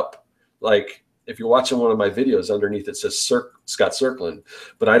shows up, like if you're watching one of my videos, underneath it says Scott Serkland.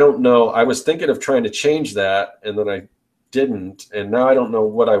 But I don't know. I was thinking of trying to change that, and then I didn't, and now I don't know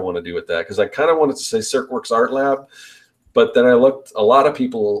what I want to do with that, because I kind of wanted to say Serkworks Art Lab, but then I looked, a lot of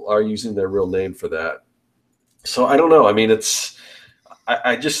people are using their real name for that. So I don't know. I mean,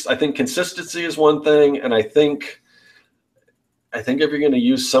 I think consistency is one thing, and I think if you're going to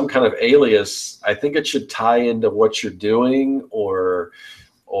use some kind of alias, I think it should tie into what you're doing, or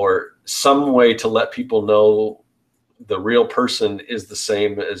some way to let people know the real person is the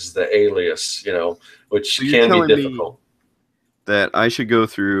same as the alias, which can be difficult. That I should go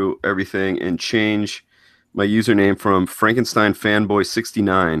through everything and change my username from Frankenstein Fanboy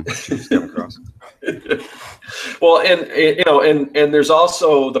 69. Well, and there's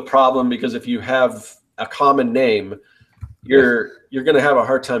also the problem, because if you have a common name, you're going to have a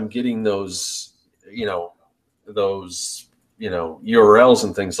hard time getting those URLs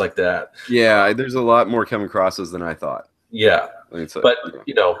and things like that. Yeah, there's a lot more Kevin Crosses than I thought. Yeah,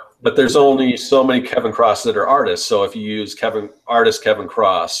 but there's only so many Kevin Cross that are artists. So if you use Kevin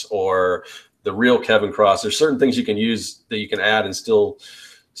Cross or the real Kevin Cross, there's certain things you can use that you can add and still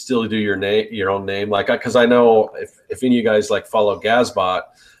do your own name. Like, because I know if any of you guys like follow Gazbot,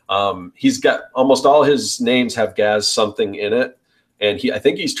 he's got almost all his names have Gaz something in it, and I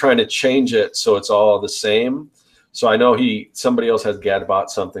think he's trying to change it so it's all the same. So I know somebody else has Gadbot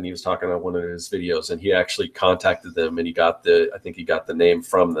something. He was talking on one of his videos, and he actually contacted them, and I think he got the name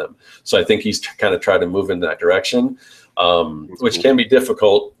from them. So I think he's kind of tried to move in that direction, which can be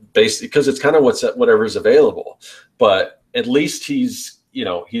difficult, basically, because it's kind of whatever's available. But at least he's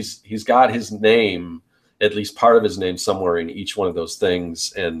got his name, at least part of his name, somewhere in each one of those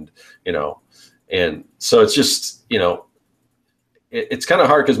things, and so it's just it's kind of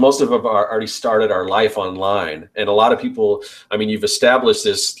hard, because most of us already started our life online, and a lot of people, I mean, you've established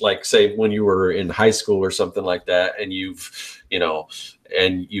this, like, say when you were in high school or something like that, and you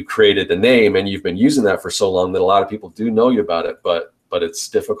created the name, and you've been using that for so long that a lot of people do know you about it, but it's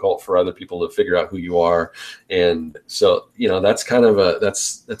difficult for other people to figure out who you are. And so, that's kind of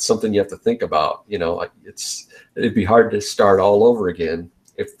that's something you have to think about. Like, it'd be hard to start all over again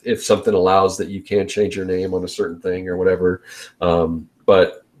if something allows that you can change your name on a certain thing or whatever.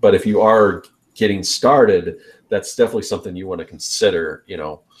 But if you are getting started, that's definitely something you want to consider.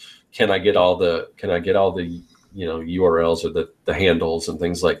 Can I get all the URLs or the handles and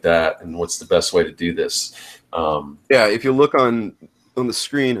things like that, and what's the best way to do this. Yeah, if you look on the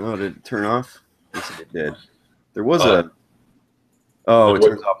screen, did it turn off? Yes, it did. There was it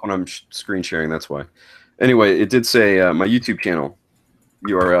turns off when I'm screen sharing. That's why. Anyway, it did say my YouTube channel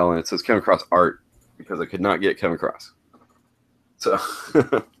URL, and it says Kevin Cross Art because I could not get Kevin Cross. So had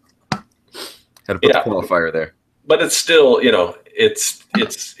to put the qualifier there. But it's still,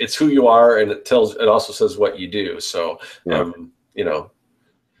 it's who you are, and it also says what you do. So,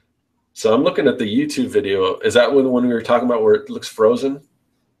 so I'm looking at the YouTube video. Is that when we were talking about where it looks frozen?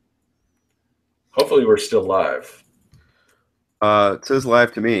 Hopefully we're still live. It says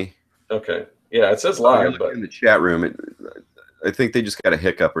live to me. Okay. Yeah, it says live. But in the chat room, I think they just got a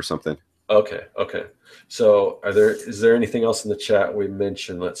hiccup or something. Okay. Okay. So is there anything else in the chat we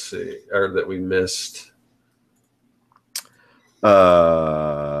mentioned? Let's see, or that we missed? Yeah,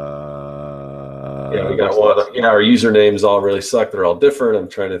 we got one. Yeah, our usernames all really suck. They're all different. I'm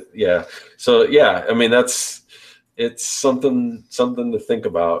trying to, yeah. So yeah, I mean, it's something to think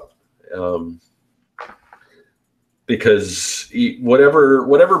about, because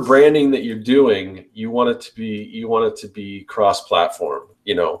whatever branding that you're doing, you want it to be cross-platform.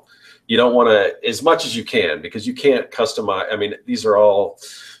 You don't want to, as much as you can, because you can't customize. I mean, these are all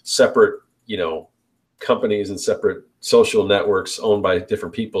separate, companies and separate social networks owned by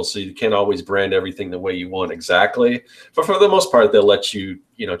different people, so you can't always brand everything the way you want exactly. But for the most part, they'll let you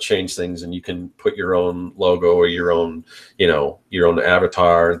change things, and you can put your own logo or your own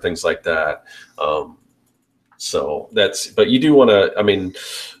avatar and things like that. So but you do want to, I mean,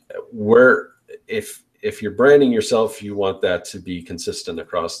 if you're branding yourself, you want that to be consistent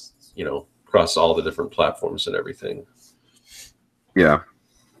across all the different platforms and everything. Yeah.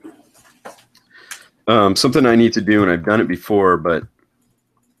 Something I need to do, and I've done it before, but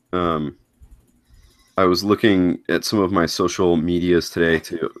I was looking at some of my social medias today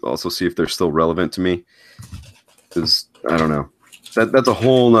to also see if they're still relevant to me. Because I don't know. That's a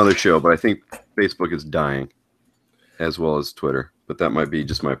whole nother show, but I think Facebook is dying, as well as Twitter. But that might be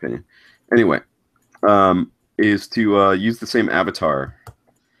just my opinion. Anyway, is to use the same avatar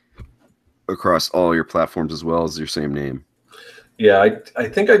across all your platforms as well as your same name. Yeah, I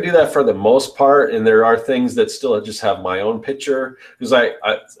think I do that for the most part, and there are things that still just have my own picture, because a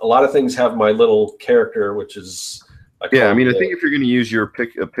lot of things have my little character, which is I think if you're going to use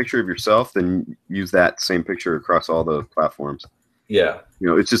a picture of yourself, then use that same picture across all the platforms. Yeah,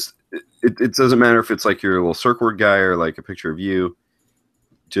 it's just it doesn't matter if it's like your little circ word guy or like a picture of you.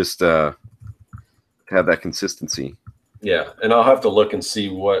 Just have that consistency. Yeah, and I'll have to look and see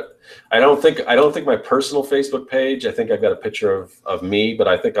what. I don't think my personal Facebook page, I think I've got a picture of me, but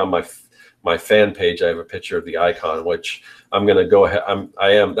I think on my fan page I have a picture of the icon, which I'm going to go ahead.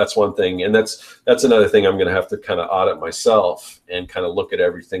 That's one thing, and that's another thing I'm going to have to kind of audit myself and kind of look at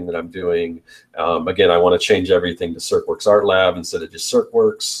everything that I'm doing. Again, I want to change everything to CircWorks Art Lab instead of just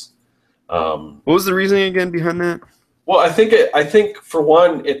CircWorks. What was the reasoning again behind that? Well, I think for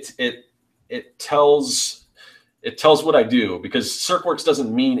one, it tells what I do, because CircWorks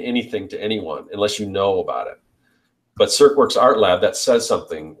doesn't mean anything to anyone unless you know about it. But CircWorks Art Lab, that says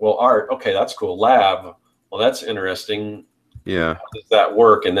something. Well, art, okay, that's cool. Lab, well, that's interesting. Yeah. How does that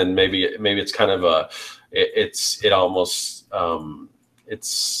work? And then maybe it's kind of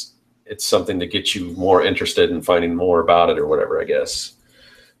it's something to get you more interested in finding more about it or whatever, I guess.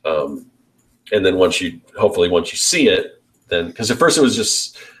 And then once you see it, then, because at first it was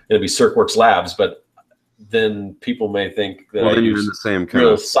just going to be CircWorks Labs, but then people may think that I use the same kind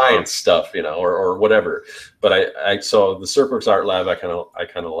real of science stuff, or whatever. But I saw the CircWorks Art Lab. I kind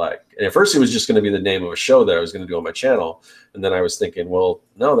of like. And at first, it was just going to be the name of a show that I was going to do on my channel. And then I was thinking, well,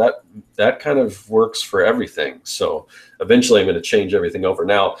 no, that kind of works for everything. So eventually, I'm going to change everything over.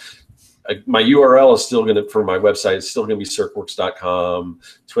 Now, my URL is still going to, for my website, it's still going to be circworks.com.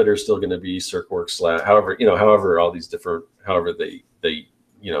 Twitter is still going to be CircWorks Lab. However, all these different, however they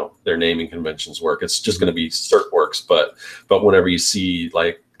their naming conventions work. It's just going to be CircWorks, but whenever you see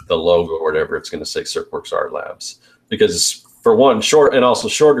like the logo or whatever, it's going to say CircWorks Art Labs, because for one,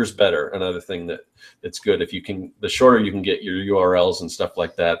 shorter is better. Another thing that it's good, the shorter you can get your URLs and stuff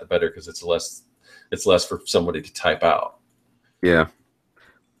like that, the better, because it's less for somebody to type out. Yeah,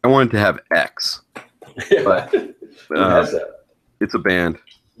 I wanted to have X, but it's a band.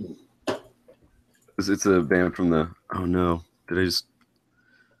 It's a band from the. Oh no! Did I just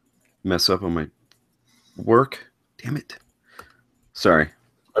mess up on my work? Damn it. Sorry.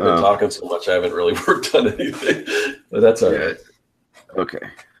 I've been talking so much I haven't really worked on anything. But that's all right. Okay.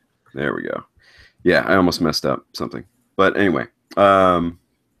 There we go. Yeah, I almost messed up something. But anyway. Yeah,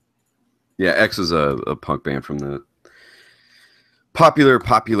 Yeah, X is a punk band from the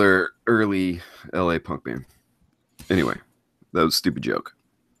popular early LA punk band. Anyway, that was a stupid joke.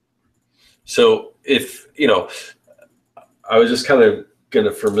 So if, I was just kind of going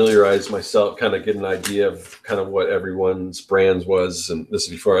to familiarize myself, kind of get an idea of kind of what everyone's brands was. And this is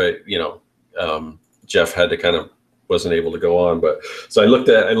before Jeff had to wasn't able to go on. But so I looked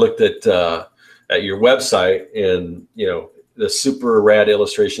at your website, and, the super rad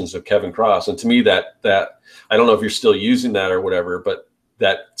illustrations of Kevin Cross. And to me, that I don't know if you're still using that or whatever, but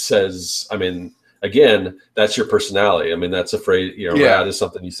that says, again, that's your personality. That's a phrase, rad is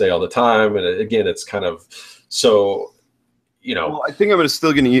something you say all the time. And again, it's kind of, so, Well, I think I'm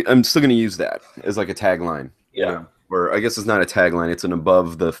still gonna use that as like a tagline. Yeah. Or I guess it's not a tagline. It's an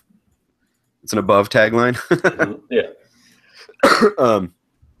above tagline. Mm-hmm. Yeah.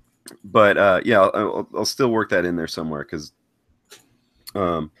 But yeah, I'll still work that in there somewhere, because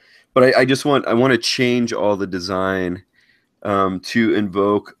but I want to change all the design to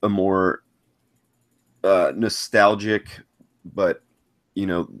invoke a more nostalgic, but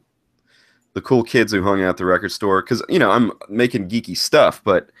the cool kids who hung out at the record store, because I'm making geeky stuff,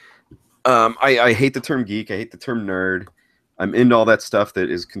 but I hate the term geek, I hate the term nerd. I'm into all that stuff that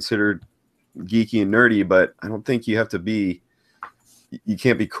is considered geeky and nerdy, but I don't think you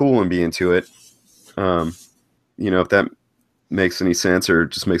can't be cool and be into it. If that makes any sense, or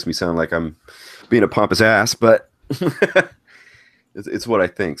just makes me sound like I'm being a pompous ass, but it's what I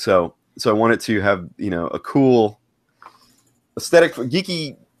think. So I want it to have, a cool aesthetic for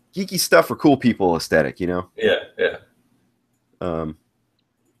geeky stuff for cool people aesthetic, Yeah.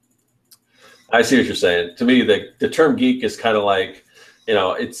 I see what you're saying. To me, the term geek is kind of like,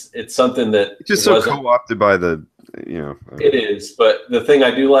 it's something that it's just so co-opted by the, It is, but the thing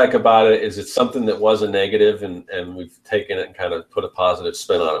I do like about it is it's something that was a negative, and we've taken it and kind of put a positive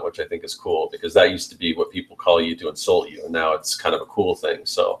spin on it, which I think is cool, because that used to be what people call you to insult you, and now it's kind of a cool thing.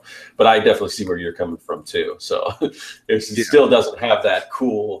 So, but I definitely see where you're coming from too. So it still doesn't have that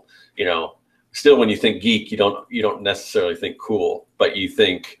cool, still when you think geek, you don't necessarily think cool, but you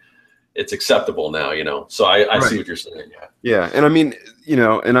think it's acceptable now, so I right. See what you're saying. Yeah. And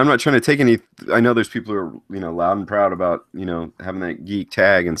and I'm not trying to take any, I know there's people who are, loud and proud about, having that geek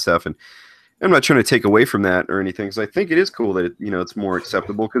tag and stuff. And I'm not trying to take away from that or anything, because I think it is cool that, it's more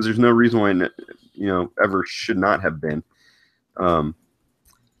acceptable, because there's no reason why, ever should not have been.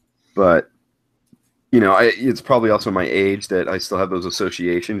 But, it's probably also my age that I still have those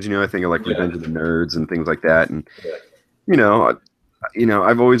associations. I think of like Revenge of the Nerds and things like that. And,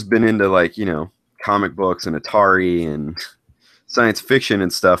 I've always been into like, comic books and Atari and science fiction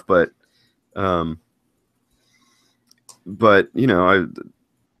and stuff, but I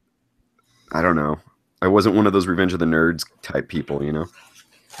don't know. I wasn't one of those Revenge of the Nerds type people,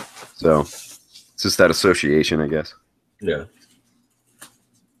 So it's just that association, I guess. Yeah.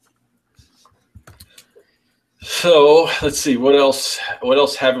 So let's see, what else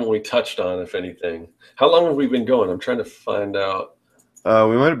haven't we touched on, if anything? How long have we been going? I'm trying to find out.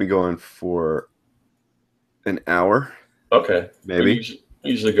 We might have been going for an hour. Okay. Maybe. We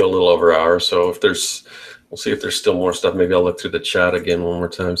usually go a little over an hour. So we'll see if there's still more stuff. Maybe I'll look through the chat again one more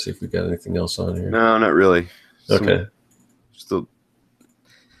time, see if we got anything else on here. No, not really. Okay. So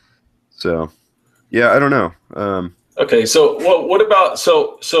yeah, I don't know. Okay. So what about,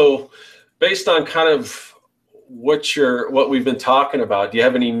 so based on kind of what we've been talking about, do you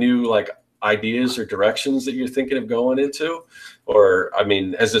have any new like ideas or directions that you're thinking of going into? Or,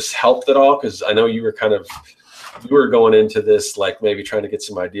 has this helped at all? Because I know you were going into this like maybe trying to get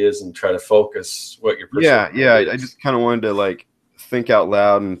some ideas and try to focus what your yeah. I just kind of wanted to like think out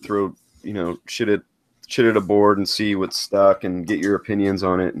loud and throw shit at a board and see what's stuck and get your opinions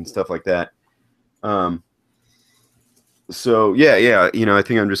on it and stuff like that. So yeah. I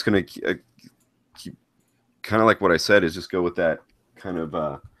think I'm just gonna keep kind of like what I said, is just go with that kind of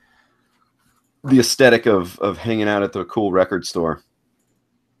the aesthetic of hanging out at the cool record store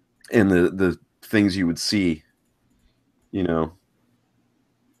and the things you would see,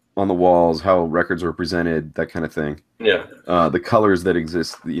 on the walls, how records were presented, that kind of thing. Yeah. The colors that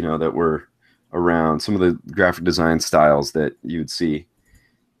exist, that were around, some of the graphic design styles that you would see.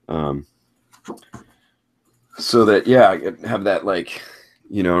 So that, I could have that, like,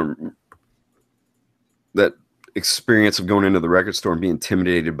 that experience of going into the record store and being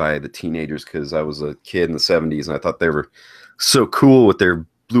intimidated by the teenagers, because I was a kid in the 70s and I thought they were so cool with their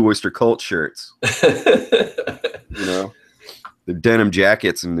Blue Oyster Cult shirts. Their denim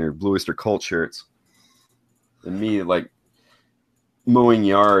jackets and their Blue Oyster Cult shirts. And me like mowing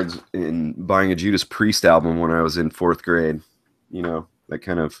yards and buying a Judas Priest album when I was in 4th grade. That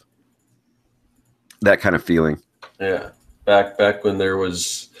kind of that kind of feeling. Yeah. Back when there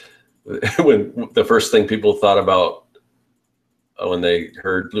was, when the first thing people thought about when they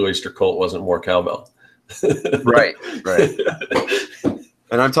heard Blue Oyster Cult wasn't more cowbell. Right.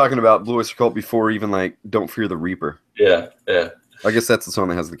 And I'm talking about Blue Oyster Cult before even like Don't Fear the Reaper. Yeah. I guess that's the song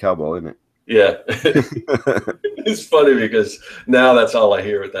that has the cowbell, isn't it? Yeah. It's funny because now that's all I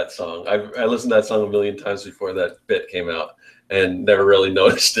hear with that song. I listened to that song a million times before that bit came out and never really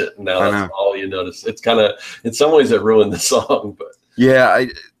noticed it. And now that's all you notice. It's kind of, in some ways, it ruined the song. But yeah, I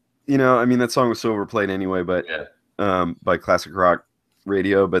mean, that song was so overplayed anyway, but by classic rock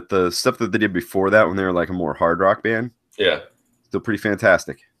radio. But the stuff that they did before that, when they were like a more hard rock band, still pretty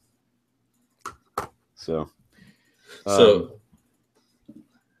fantastic. So,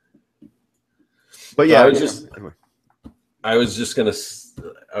 but yeah, I was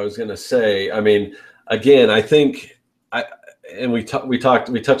gonna say, I mean, again, I think we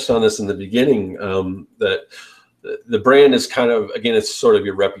touched on this in the beginning, that the brand is kind of, again, it's sort of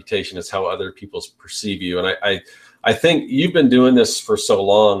your reputation. It's how other people perceive you. And I think you've been doing this for so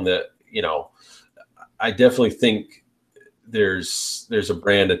long that, you know, I definitely think there's a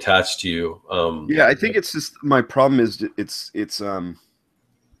brand attached to you. Yeah, I think it's just, my problem is it's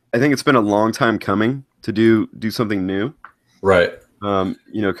I think it's been a long time coming to do something new. Right. You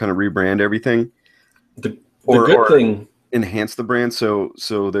know, kind of rebrand everything. The good thing, enhance the brand. So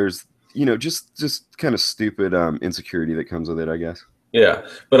there's, you know, just kind of stupid insecurity that comes with it, I guess. Yeah.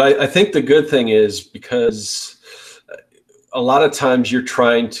 But I think the good thing is, because a lot of times you're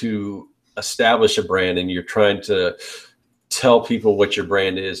trying to establish a brand and you're trying to tell people what your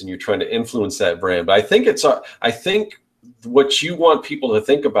brand is and you're trying to influence that brand. But I think what you want people to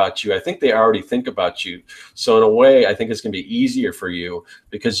think about you, I think they already think about you. So in a way, I think it's going to be easier for you,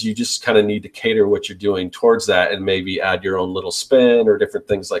 because you just kind of need to cater what you're doing towards that and maybe add your own little spin or different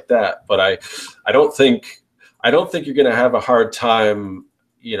things like that. But I don't think you're going to have a hard time,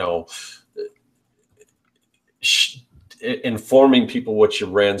 you know, informing people what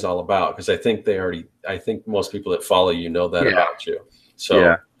your brand's all about, because I think most people that follow you know that about you. So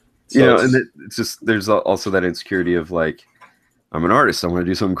yeah. You know, and it's just, there's also that insecurity of like, I'm an artist, I want to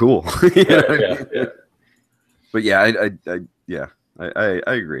do something cool. Yeah. But yeah, I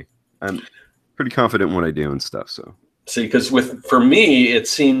agree. I'm pretty confident in what I do and stuff. So see, because for me, it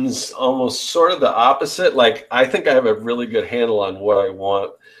seems almost sort of the opposite. Like, I think I have a really good handle on what I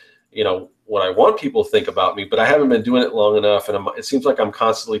want, you know, what I want people to think about me, but I haven't been doing it long enough. And it seems like I'm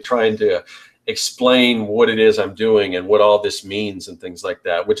constantly trying to explain what it is I'm doing and what all this means and things like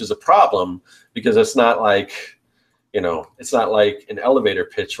that, which is a problem, because it's not like, you know, it's not like an elevator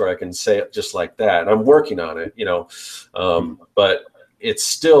pitch where I can say it just like that. And I'm working on it, you know, but it's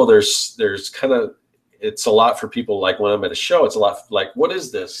still, there's kind of, it's a lot for people. Like when I'm at a show, it's a lot like, what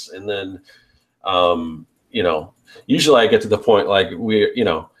is this? And then, you know, usually I get to the point like we're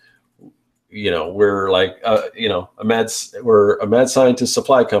like, we're a mad scientist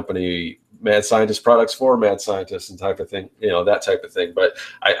supply company, mad scientist products for mad scientists and type of thing, you know, that type of thing. But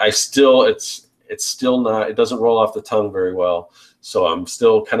I still, it's still not, it doesn't roll off the tongue very well. So I'm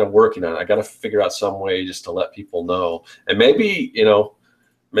still kind of working on it. I got to figure out some way just to let people know. And maybe, you know,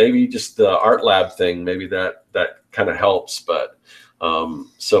 maybe just the art lab thing, maybe that kind of helps. But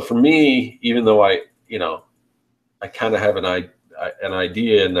so for me, even though I kind of have an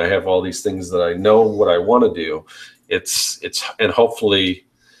idea and I have all these things that I know what I want to do, and hopefully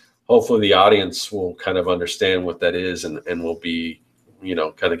the audience will kind of understand what that is and will be, you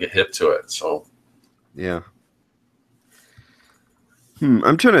know, kind of get hip to it. So, yeah.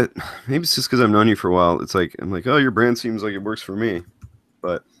 I'm trying to, maybe it's just because I've known you for a while. It's like, I'm like, oh, your brand seems like it works for me.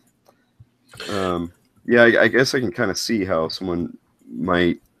 But, yeah, I guess I can kind of see how someone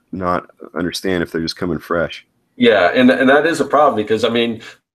might not understand if they're just coming fresh. Yeah. And that is a problem, because I mean,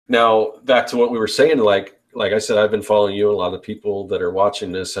 now back to what we were saying, like I said, I've been following you. A lot of people that are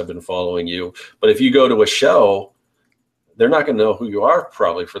watching this have been following you. But if you go to a show, they're not going to know who you are,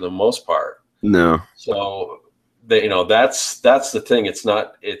 probably, for the most part. No. So you know, that's the thing. It's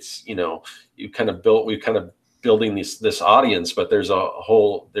not, it's, you know, we're kind of building this audience, but there's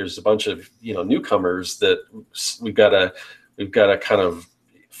a bunch of, you know, newcomers that we've got to kind of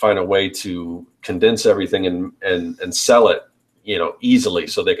find a way to condense everything and sell it, you know, easily,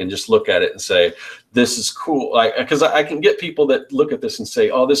 so they can just look at it and say, this is cool. Like, because I can get people that look at this and say,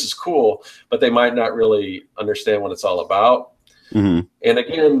 oh, this is cool, but they might not really understand what it's all about. Mm-hmm. And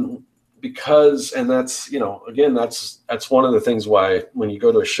again, and that's, you know, again, that's one of the things why when you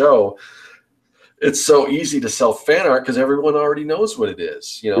go to a show, it's so easy to sell fan art because everyone already knows what it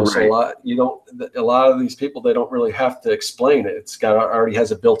is, you know. Right. So a lot of these people, they don't really have to explain it. It's got already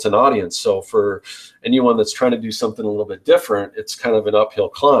has a built-in audience. So for anyone that's trying to do something a little bit different, it's kind of an uphill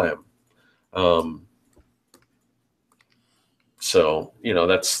climb. So, you know,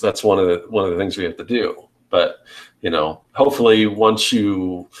 that's one of the things we have to do. But, you know, hopefully once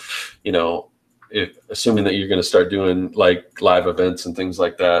you know, assuming that you're going to start doing like live events and things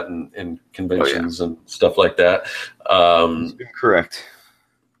like that, and conventions and stuff like that. Correct.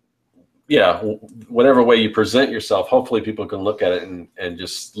 Yeah, whatever way you present yourself, hopefully people can look at it and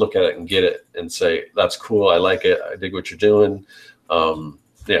just look at it and get it and say, that's cool. I like it. I dig what you're doing.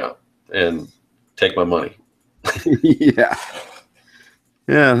 Yeah. And take my money. Yeah.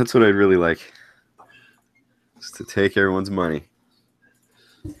 Yeah, that's what I'd really like. Just to take everyone's money.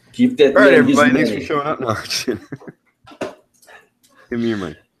 Keep that. All right, everybody. Thanks for showing up. No, give me your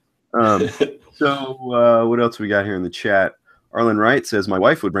money. So what else we got here in the chat? Arlen Wright says, my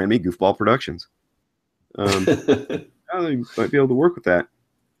wife would brand me Goofball Productions. I might be able to work with that.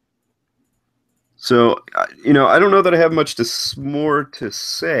 So, you know, I don't know that I have much more to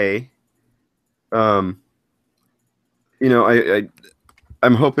say. You know,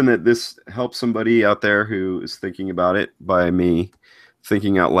 I'm hoping that this helps somebody out there who is thinking about it by me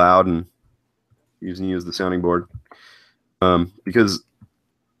thinking out loud and using you as the sounding board. Because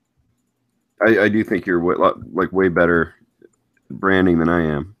I do think you're way better branding than I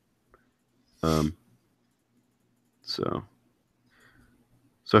am. So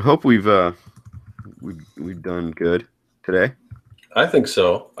I hope we've done good today. I think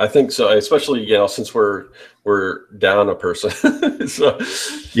so. Especially, you know, since we're down a person. So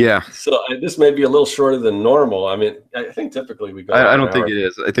yeah. So this may be a little shorter than normal. I mean, I think typically we go. I don't think it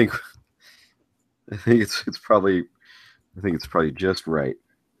is. I think it's probably just right.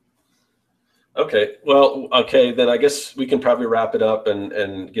 Okay. Well, okay, then I guess we can probably wrap it up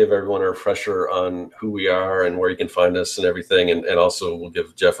and give everyone a refresher on who we are and where you can find us and everything. And also we'll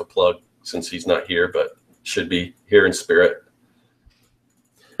give Jeff a plug since he's not here, but should be here in spirit.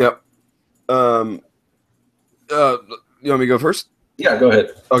 Yep. You want me to go first? Yeah, go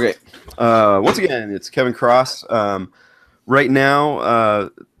ahead. Okay. Once again, it's Kevin Cross. Right now,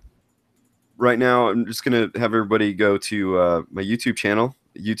 I'm just going to have everybody go to my YouTube channel,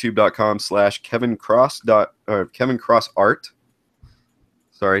 youtube.com/Kevin Cross Art.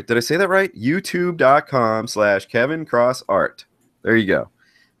 Sorry, did I say that right? youtube.com/Kevin Cross Art. There you go.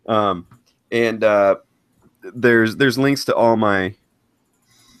 And there's links to all my,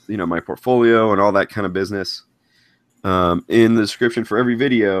 you know, my portfolio and all that kind of business in the description for every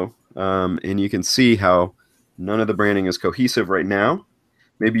video. And you can see how none of the branding is cohesive right now.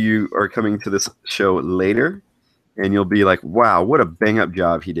 Maybe you are coming to this show later and you'll be like, wow, what a bang up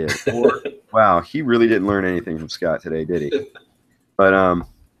job he did. Or, wow, he really didn't learn anything from Scott today, did he? But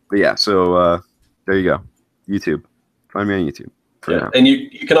yeah, so there you go. YouTube. Find me on YouTube. Yeah. And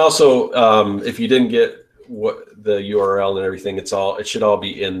you can also, if you didn't get what the URL and everything, it should all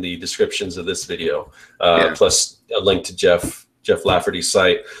be in the descriptions of this video, plus a link to Jeff Lafferty's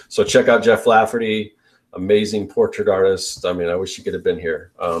site. So check out Jeff Lafferty, amazing portrait artist. I mean, I wish he could have been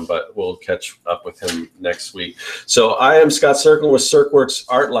here, but we'll catch up with him next week. So I am Scott Serkland with Serkworks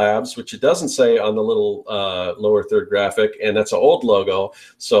Art Labs, which it doesn't say on the little lower third graphic, and that's an old logo.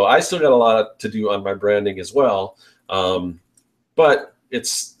 So I still got a lot to do on my branding as well. But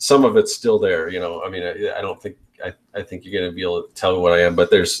some of it's still there, you know. I mean, I think you're going to be able to tell what I am, but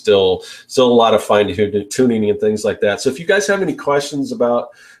there's still a lot of fine tuning and things like that. So if you guys have any questions about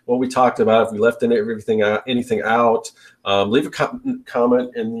what we talked about, if we left anything out, leave a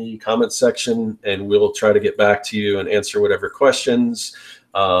comment in the comment section, and we'll try to get back to you and answer whatever questions.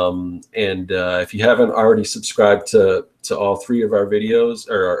 If you haven't already subscribed to all 3 of our videos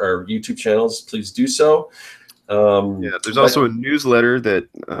or our YouTube channels, please do so. There's also a newsletter that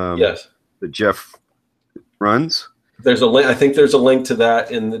that Jeff runs. There's a link. I think there's a link to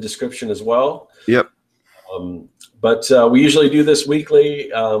that in the description as well. Yep. But we usually do this weekly.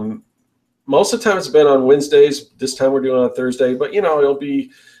 Most of the time it's been on Wednesdays. This time we're doing it on Thursday, but you know, it'll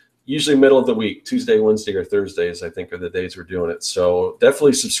be usually middle of the week, Tuesday, Wednesday, or Thursdays, I think, are the days we're doing it. So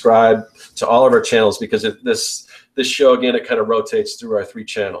definitely subscribe to all of our channels, because this show, again, it kind of rotates through our 3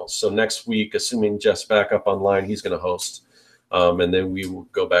 channels. So next week, assuming Jeff's back up online, he's going to host. And then we will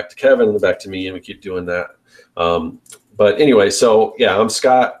go back to Kevin and back to me, and we keep doing that. But anyway, so yeah, I'm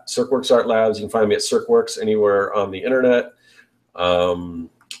Scott, Serkworks Art Labs. You can find me at Serkworks anywhere on the internet. And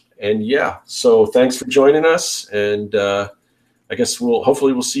yeah, so thanks for joining us. And I guess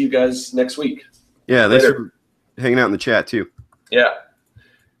hopefully we'll see you guys next week. Yeah, thanks for hanging out in the chat too. Yeah.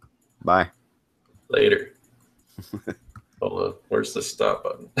 Bye. Later. Hold on. Where's the stop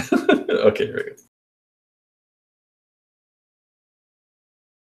button? Okay, here we go.